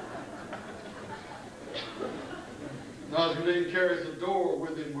 Nasruddin carries a door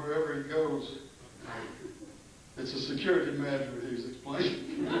with him wherever he goes. It's a security measure, he's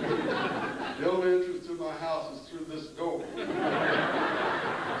explaining. The only entrance to my house is through this door, so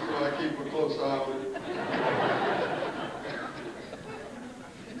I keep a close eye on it.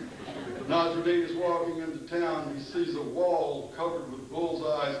 Nasruddin is walking into town. He sees a wall covered with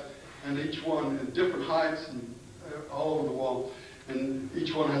bullseyes, and each one at different heights and all over the wall. And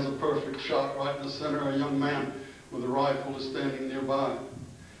each one has a perfect shot right in the center. A young man with a rifle is standing nearby.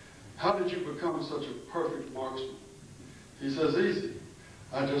 How did you become such a perfect marksman? He says, easy.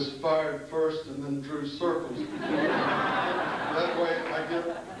 I just fired first and then drew circles. That way I get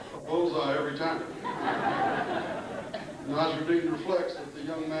a bullseye every time. Nasruddin reflects that the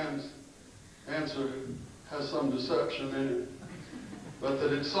young man's answer has some deception in it, but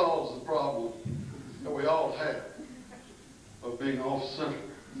that it solves the problem that we all have of being off-center.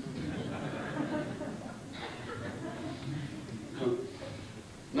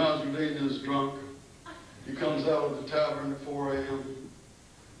 Nasruddin is drunk. He comes out of the tavern at 4 a.m.,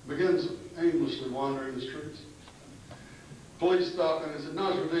 begins aimlessly wandering the streets. Police stop him and said,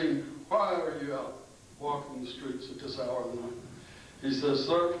 Nasruddin, why are you out walking the streets at this hour of the night? He says,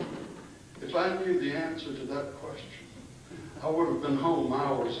 sir, if I knew the answer to that question, I would have been home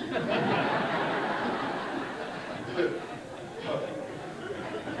hours ago.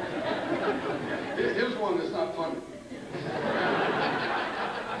 Here's one that's not funny.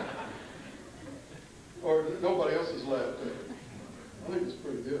 Or nobody else has laughed at it. I think it's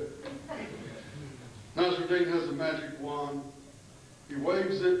pretty good. Nasruddin has a magic wand. He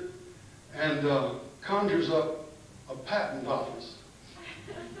waves it and conjures up a patent office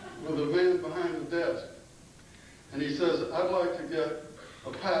with a man behind the desk. And he says, I'd like to get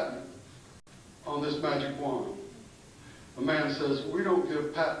a patent on this magic wand. The man says, we don't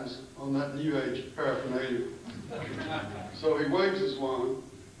give patents on that new age paraphernalia. So he waves his wand,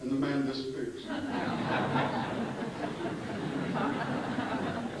 and the man disappears.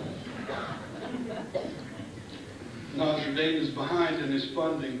 Nasruddin is behind in his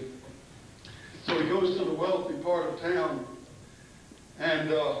funding, so he goes to the wealthy part of town and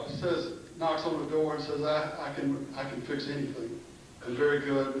says, knocks on the door and says, I can fix anything. I'm very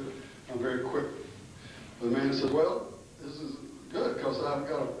good. I'm very quick. The man says, well, this is good because I've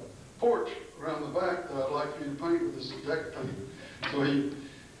got a porch around the back that I'd like you to paint with this deck paint. So he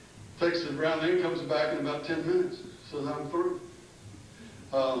takes it around there and comes back in about 10 minutes. Says, I'm through.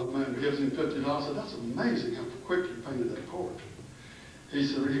 The man gives him $50. I said, that's amazing how quick you painted that porch. He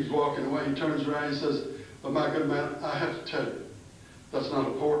said, he's walking away. He turns around and he says, but my good man, I have to tell you, that's not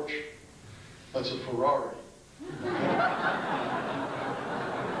a porch. That's a Ferrari.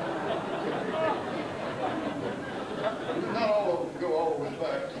 Not all of them go all the way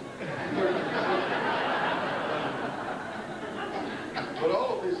back. But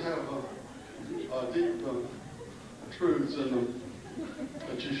all of these have deep truths in them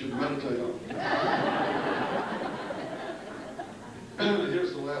that you should meditate on.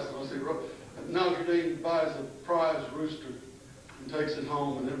 Here's the last one. Nasruddin buys a prize rooster and takes it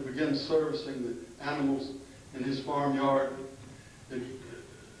home and then begins servicing the animals in his farmyard,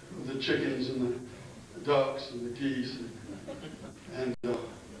 the chickens and the ducks and the geese and the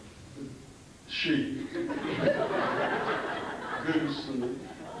sheep, goose and the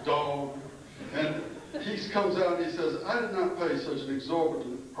dog. And he comes out and he says, I did not pay such an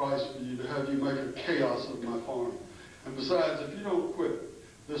exorbitant price for you to have you make a chaos of my farm. And besides, if you don't quit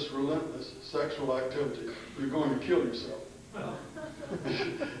this relentless sexual activity, you're going to kill yourself.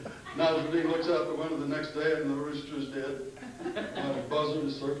 Nasruddin looks out the window the next day and the rooster is dead. And the buzzard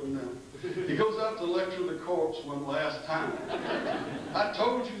is circling down. He goes out to lecture the corpse one last time. I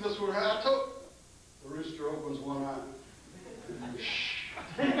told you this would happen. The rooster opens one eye. Shh.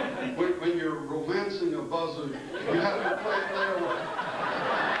 When you're romancing a buzzard, you have to play it their way.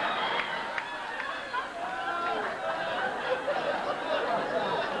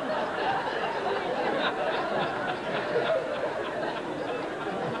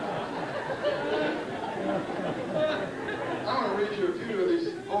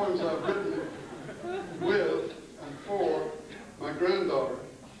 I've written with and for my granddaughter,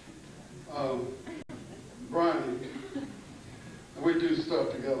 Brian, and we do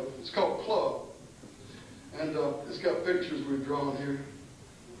stuff together. It's called Club, and it's got pictures we've drawn here,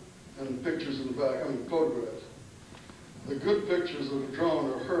 and pictures in the back, photographs. The good pictures that are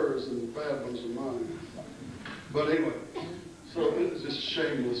drawn are hers, and the bad ones are mine. But anyway, so it's just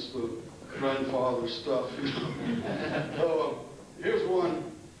shameless grandfather stuff, you know. So here's one.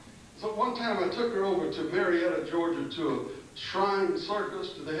 So one time I took her over to Marietta, Georgia, to a shrine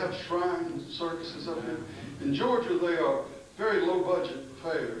circus. Do they have shrine circuses up here? In Georgia, they are very low-budget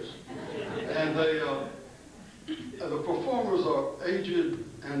affairs, and the performers are aged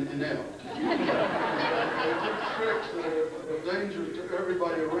and inept. They do tricks that are dangerous to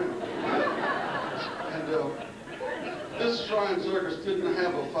everybody around. And this shrine circus didn't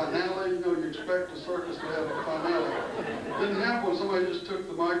have a finale. You know, you expect a circus to have a finale. Didn't have one. Somebody just took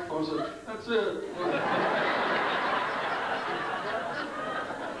the microphone and said, that's it.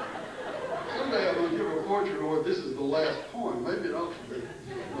 Someday I'm going to give a portrait award. This is the last poem. Maybe it ought to be.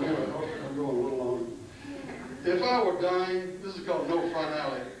 Anyway, I'm going a little longer. If I were dying, this is called No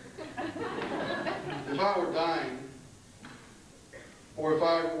Finale. If I were dying, or if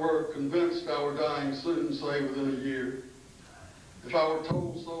I were convinced I were dying soon, say within a year, if I were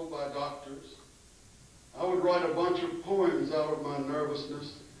told so by doctors, I would write a bunch of poems out of my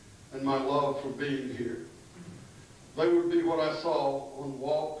nervousness and my love for being here. They would be what I saw on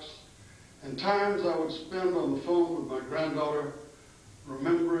walks and times I would spend on the phone with my granddaughter,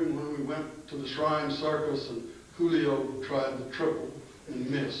 remembering when we went to the shrine circus and Julio tried the triple and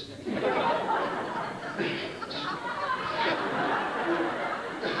missed.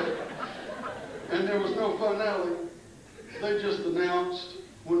 And there was no finale. They just announced,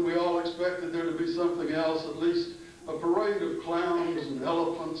 when we all expected there to be something else, at least a parade of clowns and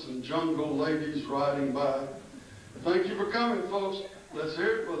elephants and jungle ladies riding by. Thank you for coming, folks. Let's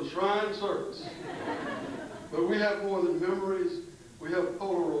hear it for the Shrine Circus. But we have more than memories. We have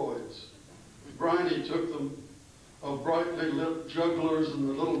Polaroids. Briney took them of brightly lit jugglers and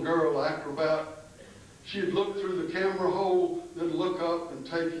the little girl acrobat. She'd look through the camera hole, then look up and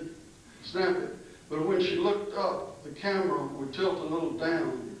take it, snap it. But when she looked up, the camera would tilt a little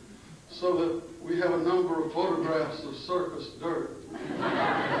down so that we have a number of photographs of circus dirt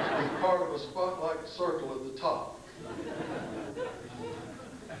with part of a spotlight circle at the top.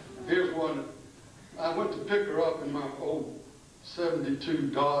 Here's one. I went to pick her up in my old 72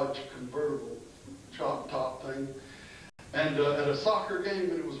 Dodge convertible chop top thing. And at a soccer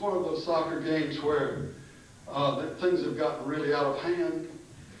game, and it was one of those soccer games where things have gotten really out of hand,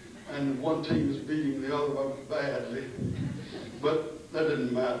 and one team is beating the other badly. But that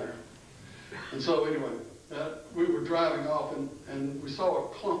didn't matter. And so anyway, we were driving off and we saw a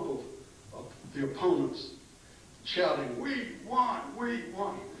clump of the opponents shouting, "We won, we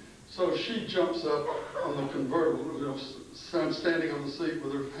won." So she jumps up on the convertible, standing on the seat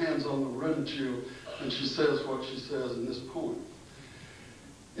with her hands on the windshield, and she says what she says in this poem.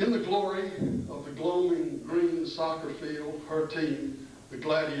 In the glory of the glowing green soccer field, her team, the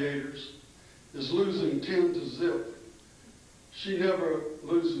Gladiators, is losing 10-0. She never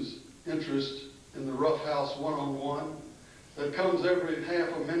loses interest in the roughhouse one-on-one that comes every half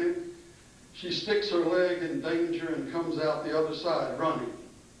a minute. She sticks her leg in danger and comes out the other side running.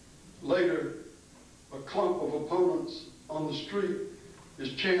 Later, a clump of opponents on the street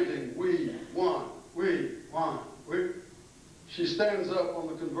is chanting, "We won, we won, we." She stands up on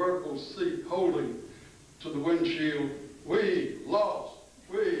the convertible seat holding to the windshield, "We lost,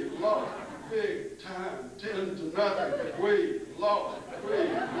 big time, 10-0, we lost,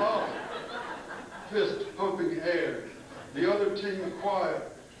 fist pumping air. The other team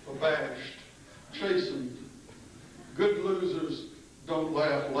quiet, abashed, chastened. Good losers don't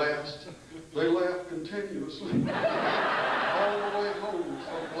laugh last. They laugh continuously. All the way home,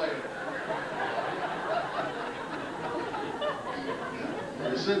 so glad.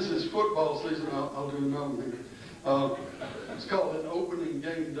 And since it's football season, I'll do another one. It's called an opening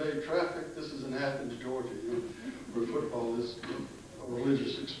game day traffic. This is in Athens, Georgia, where football is a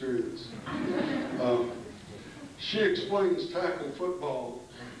religious experience. She explains tackle football.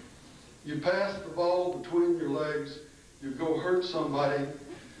 You pass the ball between your legs, you go hurt somebody,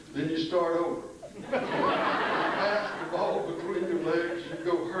 then you start over. You pass the ball between your legs, you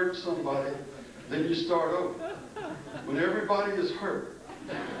go hurt somebody, then you start over. When everybody is hurt,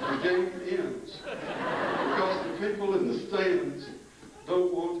 the game ends because the people in the stands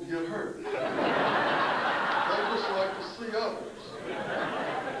don't want to get hurt. They just like to see others.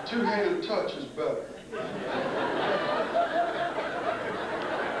 Two-hand touch is better.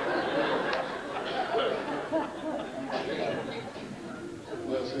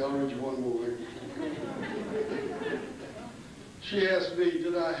 Let's see, I'll read you one more. She asked me,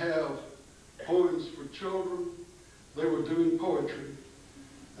 did I have poems for children? They were doing poetry.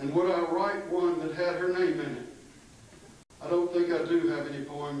 And would I write one that had her name in it? I don't think I do have any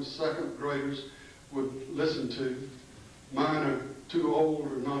poems second graders would listen to. Mine are too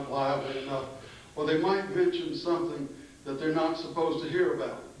old or not lively enough. Or they might mention something that they're not supposed to hear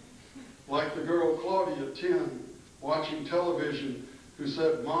about. Like the girl Claudia, 10, watching television, who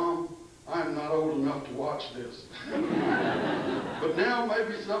said, "Mom, I'm not old enough to watch this." But now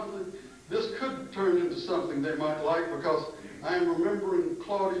maybe this could turn into something they might like, because I am remembering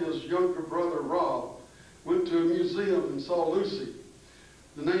Claudia's younger brother, Rob, went to a museum and saw Lucy,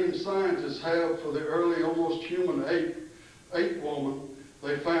 the name scientists have for the early, almost human ape woman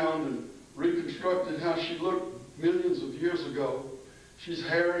they found, and reconstructed how she looked millions of years ago. She's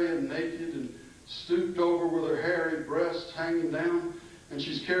hairy and naked and stooped over with her hairy breasts hanging down, and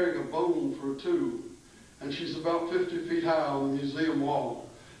she's carrying a bone for a tube. And she's about 50 feet high on the museum wall.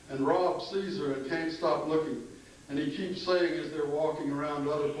 And Rob sees her and can't stop looking. And he keeps saying as they're walking around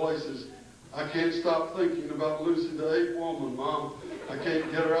other places, "I can't stop thinking about Lucy the ape woman, Mom. I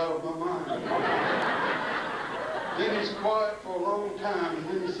can't get her out of my mind." Then he's quiet for a long time, and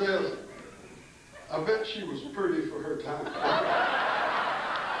then he says, "I bet she was pretty for her time."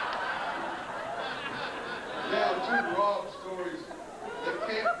 Now, two Rob stories that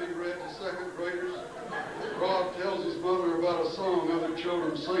can't be read to second graders. Rob tells his mother about a song other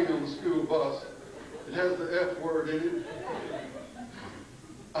children sing on the school bus. It has the F word in it.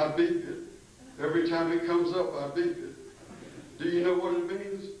 I beep it. Every time it comes up, I beep it. Do you know what it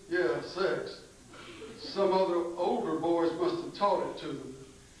means? Yeah, sex. Some other older boys must have taught it to them.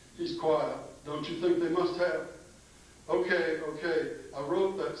 He's quiet. Don't you think they must have? Okay, I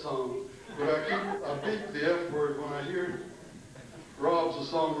wrote that song, but I beep the F word when I hear it. Rob's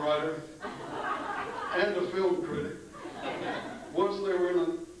a songwriter and a film critic. Once they were in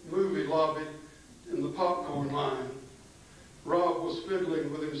a movie lobby in the popcorn line. Rob was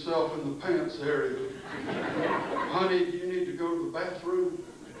fiddling with himself in the pants area. "Honey, do you need to go to the bathroom?"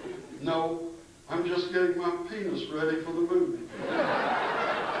 "No, I'm just getting my penis ready for the movie."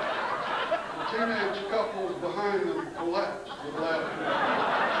 The teenage couples behind them collapsed with laughter.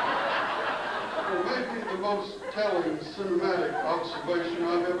 Well, maybe the most telling cinematic observation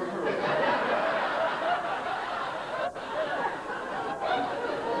I've ever heard.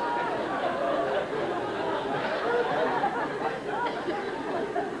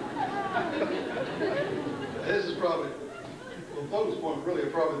 This is probably, well, those ones really are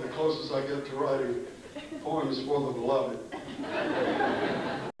probably the closest I get to writing poems for the beloved.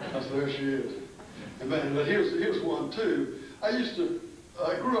 That's there she is. And man, but here's one too. I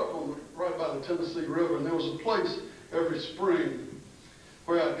grew up right by the Tennessee River, and there was a place every spring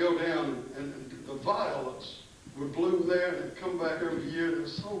where I'd go down, and the violets would bloom there, and they'd come back every year, and it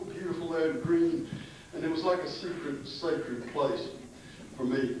was so beautiful there and green, and it was like a secret, sacred place for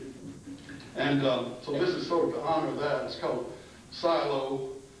me. And so this is sort of to honor that. It's called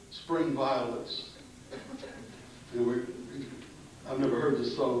Silo Spring Violets. And I've never heard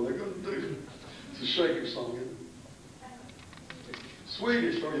this song. They're going to do it's a Shaker song, isn't it?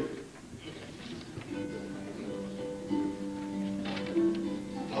 Swedish, are you?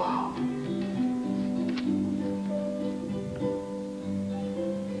 Wow.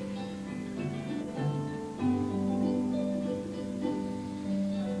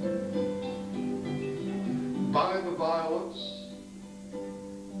 By the violets,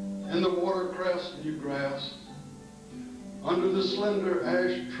 in the watercress new grass, under the slender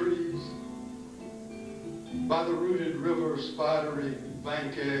ash trees, by the rooted river spidery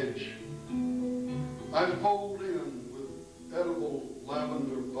bank edge, I fold in with edible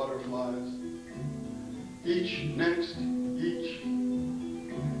lavender butterflies, each next each,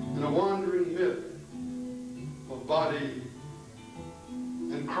 in a wandering myth of body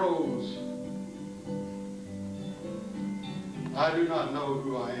and crows. I do not know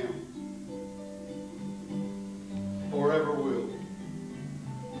who I am, or ever will.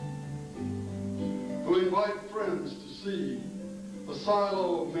 Who invite friends to see a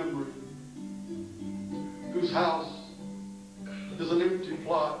silo of memory, whose house is an empty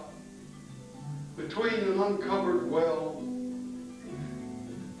plot between an uncovered well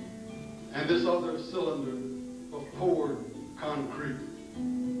and this other cylinder of poured concrete.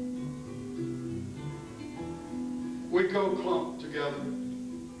 We go clumped together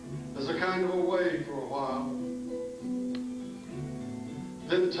as a kind of a way for a while,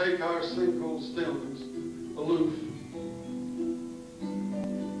 then take our single stems aloof.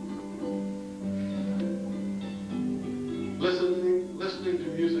 Listening to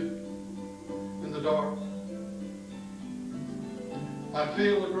music in the dark. I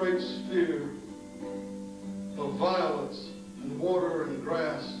feel a great sphere of violets and water and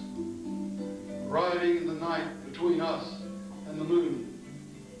grass riding in the night between us and the moon.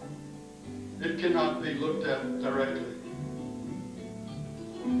 It cannot be looked at directly.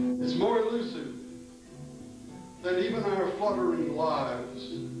 It's more elusive than even our fluttering lives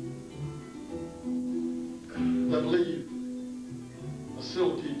that leave a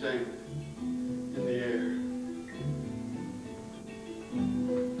silky damp in the air.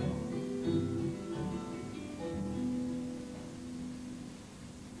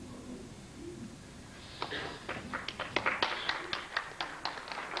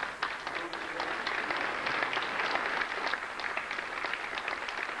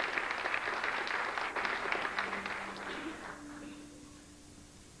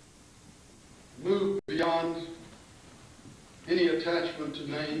 Move beyond any attachment to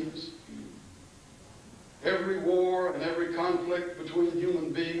names. Every war and every conflict between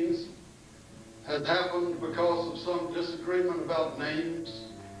human beings has happened because of some disagreement about names.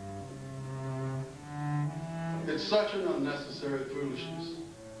 It's such an unnecessary foolishness.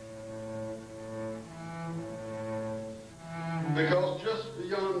 Because just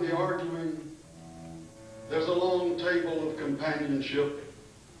beyond the arguing, there's a long table of companionship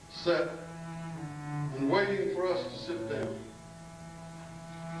set and waiting for us to sit down.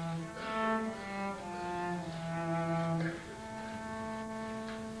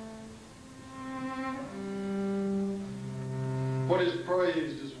 What is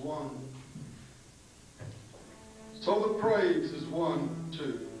praised is one. So the praise is one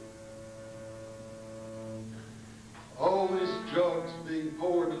too. All these jugs being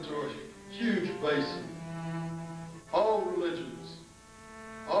poured into a huge basin. All religions.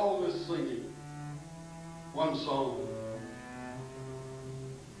 All this singing. One song.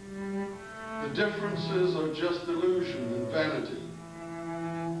 The differences are just illusion and vanity.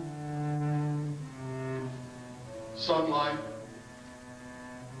 Sunlight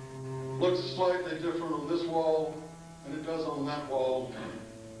looks slightly different on this wall than it does on that wall,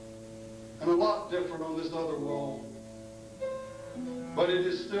 and a lot different on this other wall. But it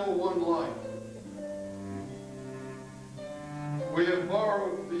is still one light. We have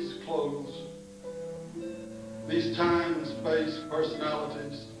borrowed these clothes, these time and space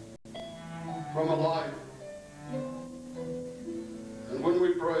personalities, from a life. And when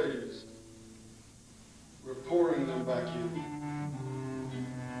we praise, we're pouring them back in.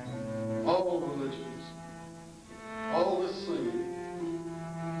 All religions, all this singing,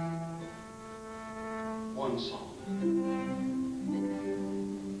 one song.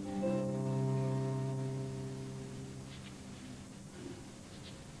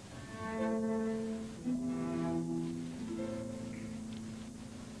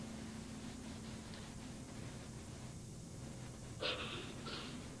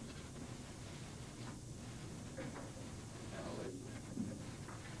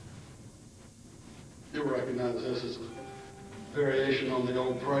 You'll recognize this as a variation on the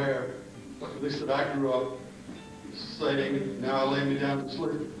old prayer, at least that I grew up saying, now I lay me down to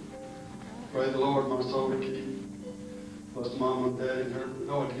sleep. Pray the Lord my soul to keep. Bless mom and dad and her.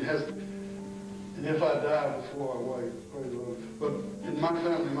 No, it has, and if I die before I wake, pray the Lord. But in my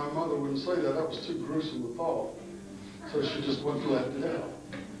family, my mother wouldn't say that. That was too gruesome a thought. So she just wouldn't let it out.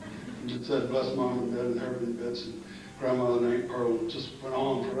 And it said, bless mom and dad and her and Betsy, grandmother and Aunt Pearl. It just went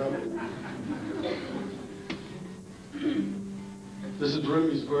on forever. This is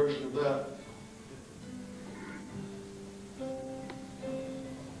Rumi's version of that.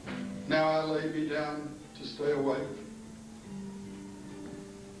 Now I lay me down to stay awake.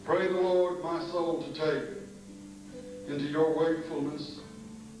 Pray the Lord my soul to take into your wakefulness,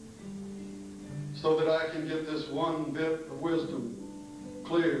 so that I can get this one bit of wisdom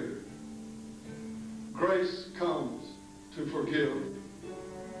clear. Grace comes to forgive,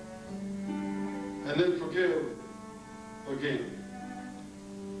 and then forgive again.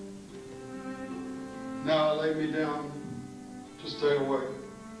 Now I lay me down to stay awake.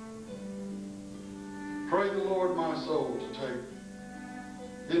 Pray the Lord my soul to take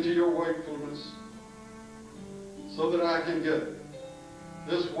into your wakefulness, so that I can get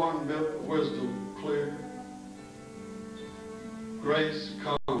this one bit of wisdom clear. Grace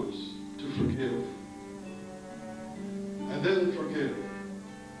comes to forgive, and then forgive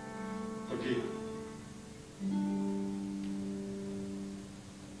again.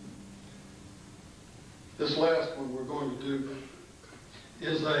 This last one we're going to do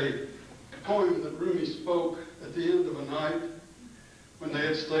is a poem that Rumi spoke at the end of a night when they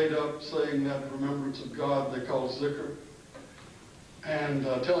had stayed up saying that remembrance of God they call zikr, and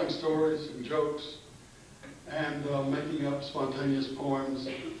telling stories and jokes and making up spontaneous poems.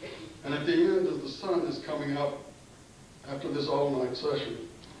 And at the end, as the sun is coming up after this all-night session,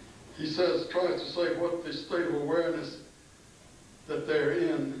 he says, tries to say what the state of awareness that they're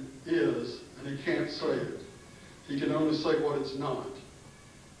in is, and he can't say it. He can only say what it's not.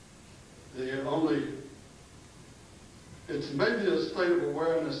 It's maybe a state of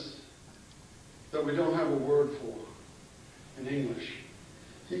awareness that we don't have a word for in English.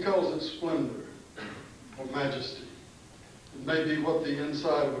 He calls it splendor or majesty. It may be what the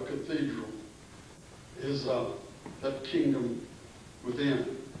inside of a cathedral is, that kingdom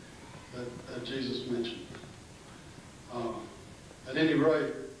within that Jesus mentioned. At any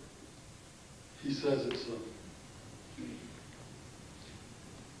rate, he says it's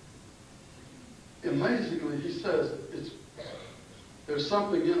amazingly, he says there's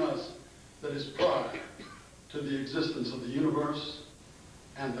something in us that is prior to the existence of the universe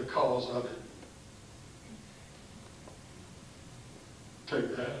and the cause of it.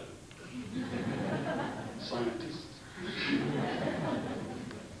 Take that, scientists.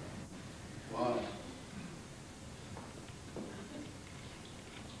 Wow.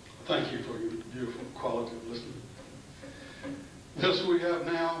 Thank you for your beautiful quality of listening. This we have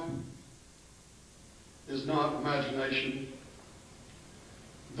now is not imagination.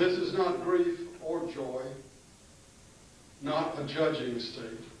 This is not grief or joy, not a judging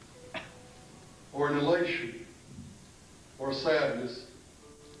state, or an elation, or sadness.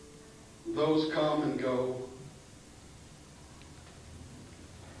 Those come and go.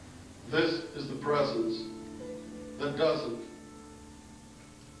 This is the presence that doesn't.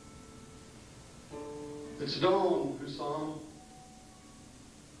 It's dawn, Hussam.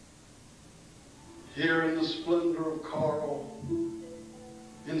 Here in the splendor of coral,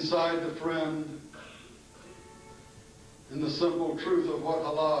 inside the friend, in the simple truth of what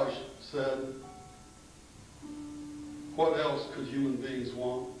Halaj said, what else could human beings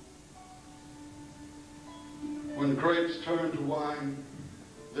want? When grapes turn to wine,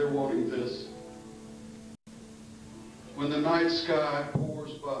 they're wanting this. When the night sky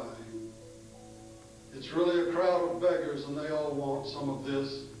pours by, it's really a crowd of beggars and they all want some of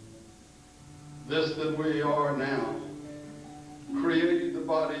this. This that we are now, creating the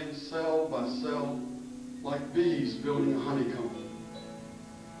body cell by cell, like bees building a honeycomb.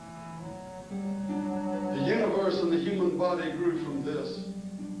 The universe and the human body grew from this,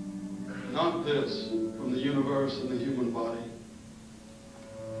 not this from the universe and the human body.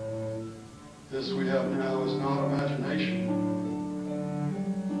 This we have now is not imagination.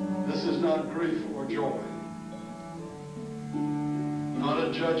 This is not grief or joy, not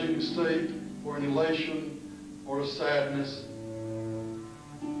a judging state or an elation or a sadness.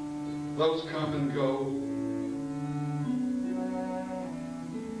 Those come and go.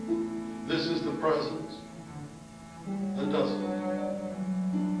 This is the presence that doesn't.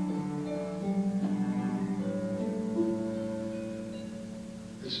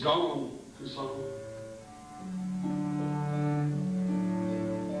 It's gone too soon.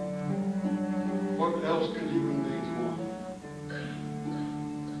 What else could human beings want?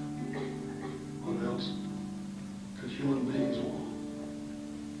 What else could human beings want?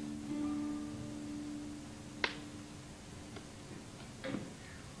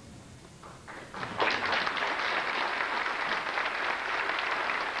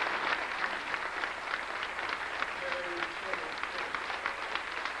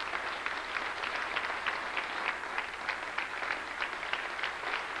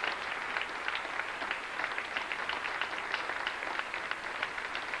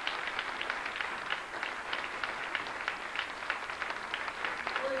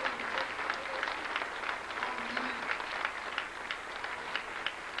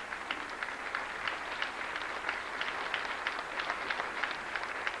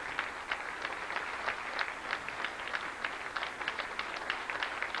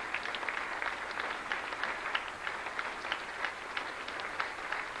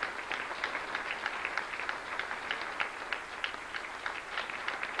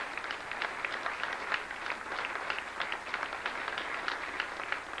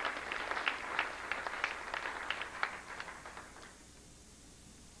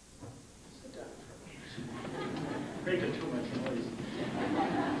 Making too much noise.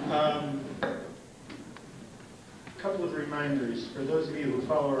 Couple of reminders. For those of you who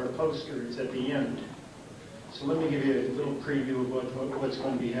follow our poster, it's at the end. So let me give you a little preview of what's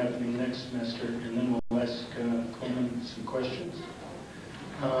going to be happening next semester, and then we'll ask Coleman some questions.